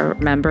love our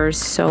members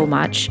so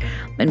much,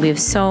 and we have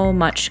so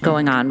much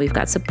going on. We've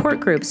got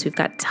support groups. We've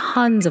got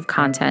tons of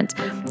content.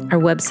 Our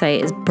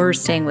website is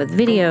bursting with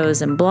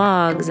videos and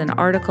blogs and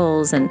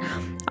articles and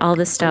all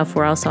this stuff.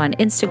 We're also on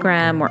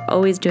Instagram. We're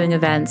always doing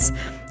events.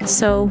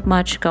 So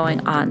much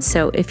going on.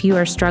 So if you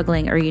are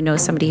struggling or you know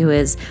somebody who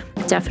is,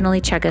 definitely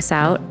check us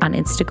out on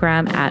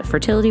Instagram at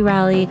Fertility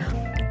Rally,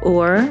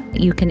 or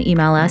you can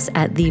email us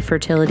at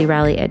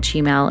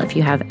thefertilityrally@gmail.com if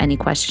you have any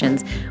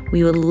questions.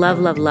 We would love,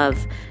 love,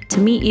 love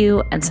to meet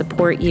you and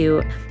support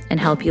you and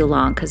help you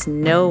along, because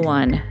no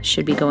one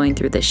should be going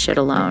through this shit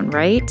alone,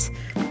 right?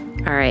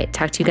 All right.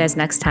 Talk to you guys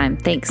next time.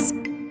 Thanks.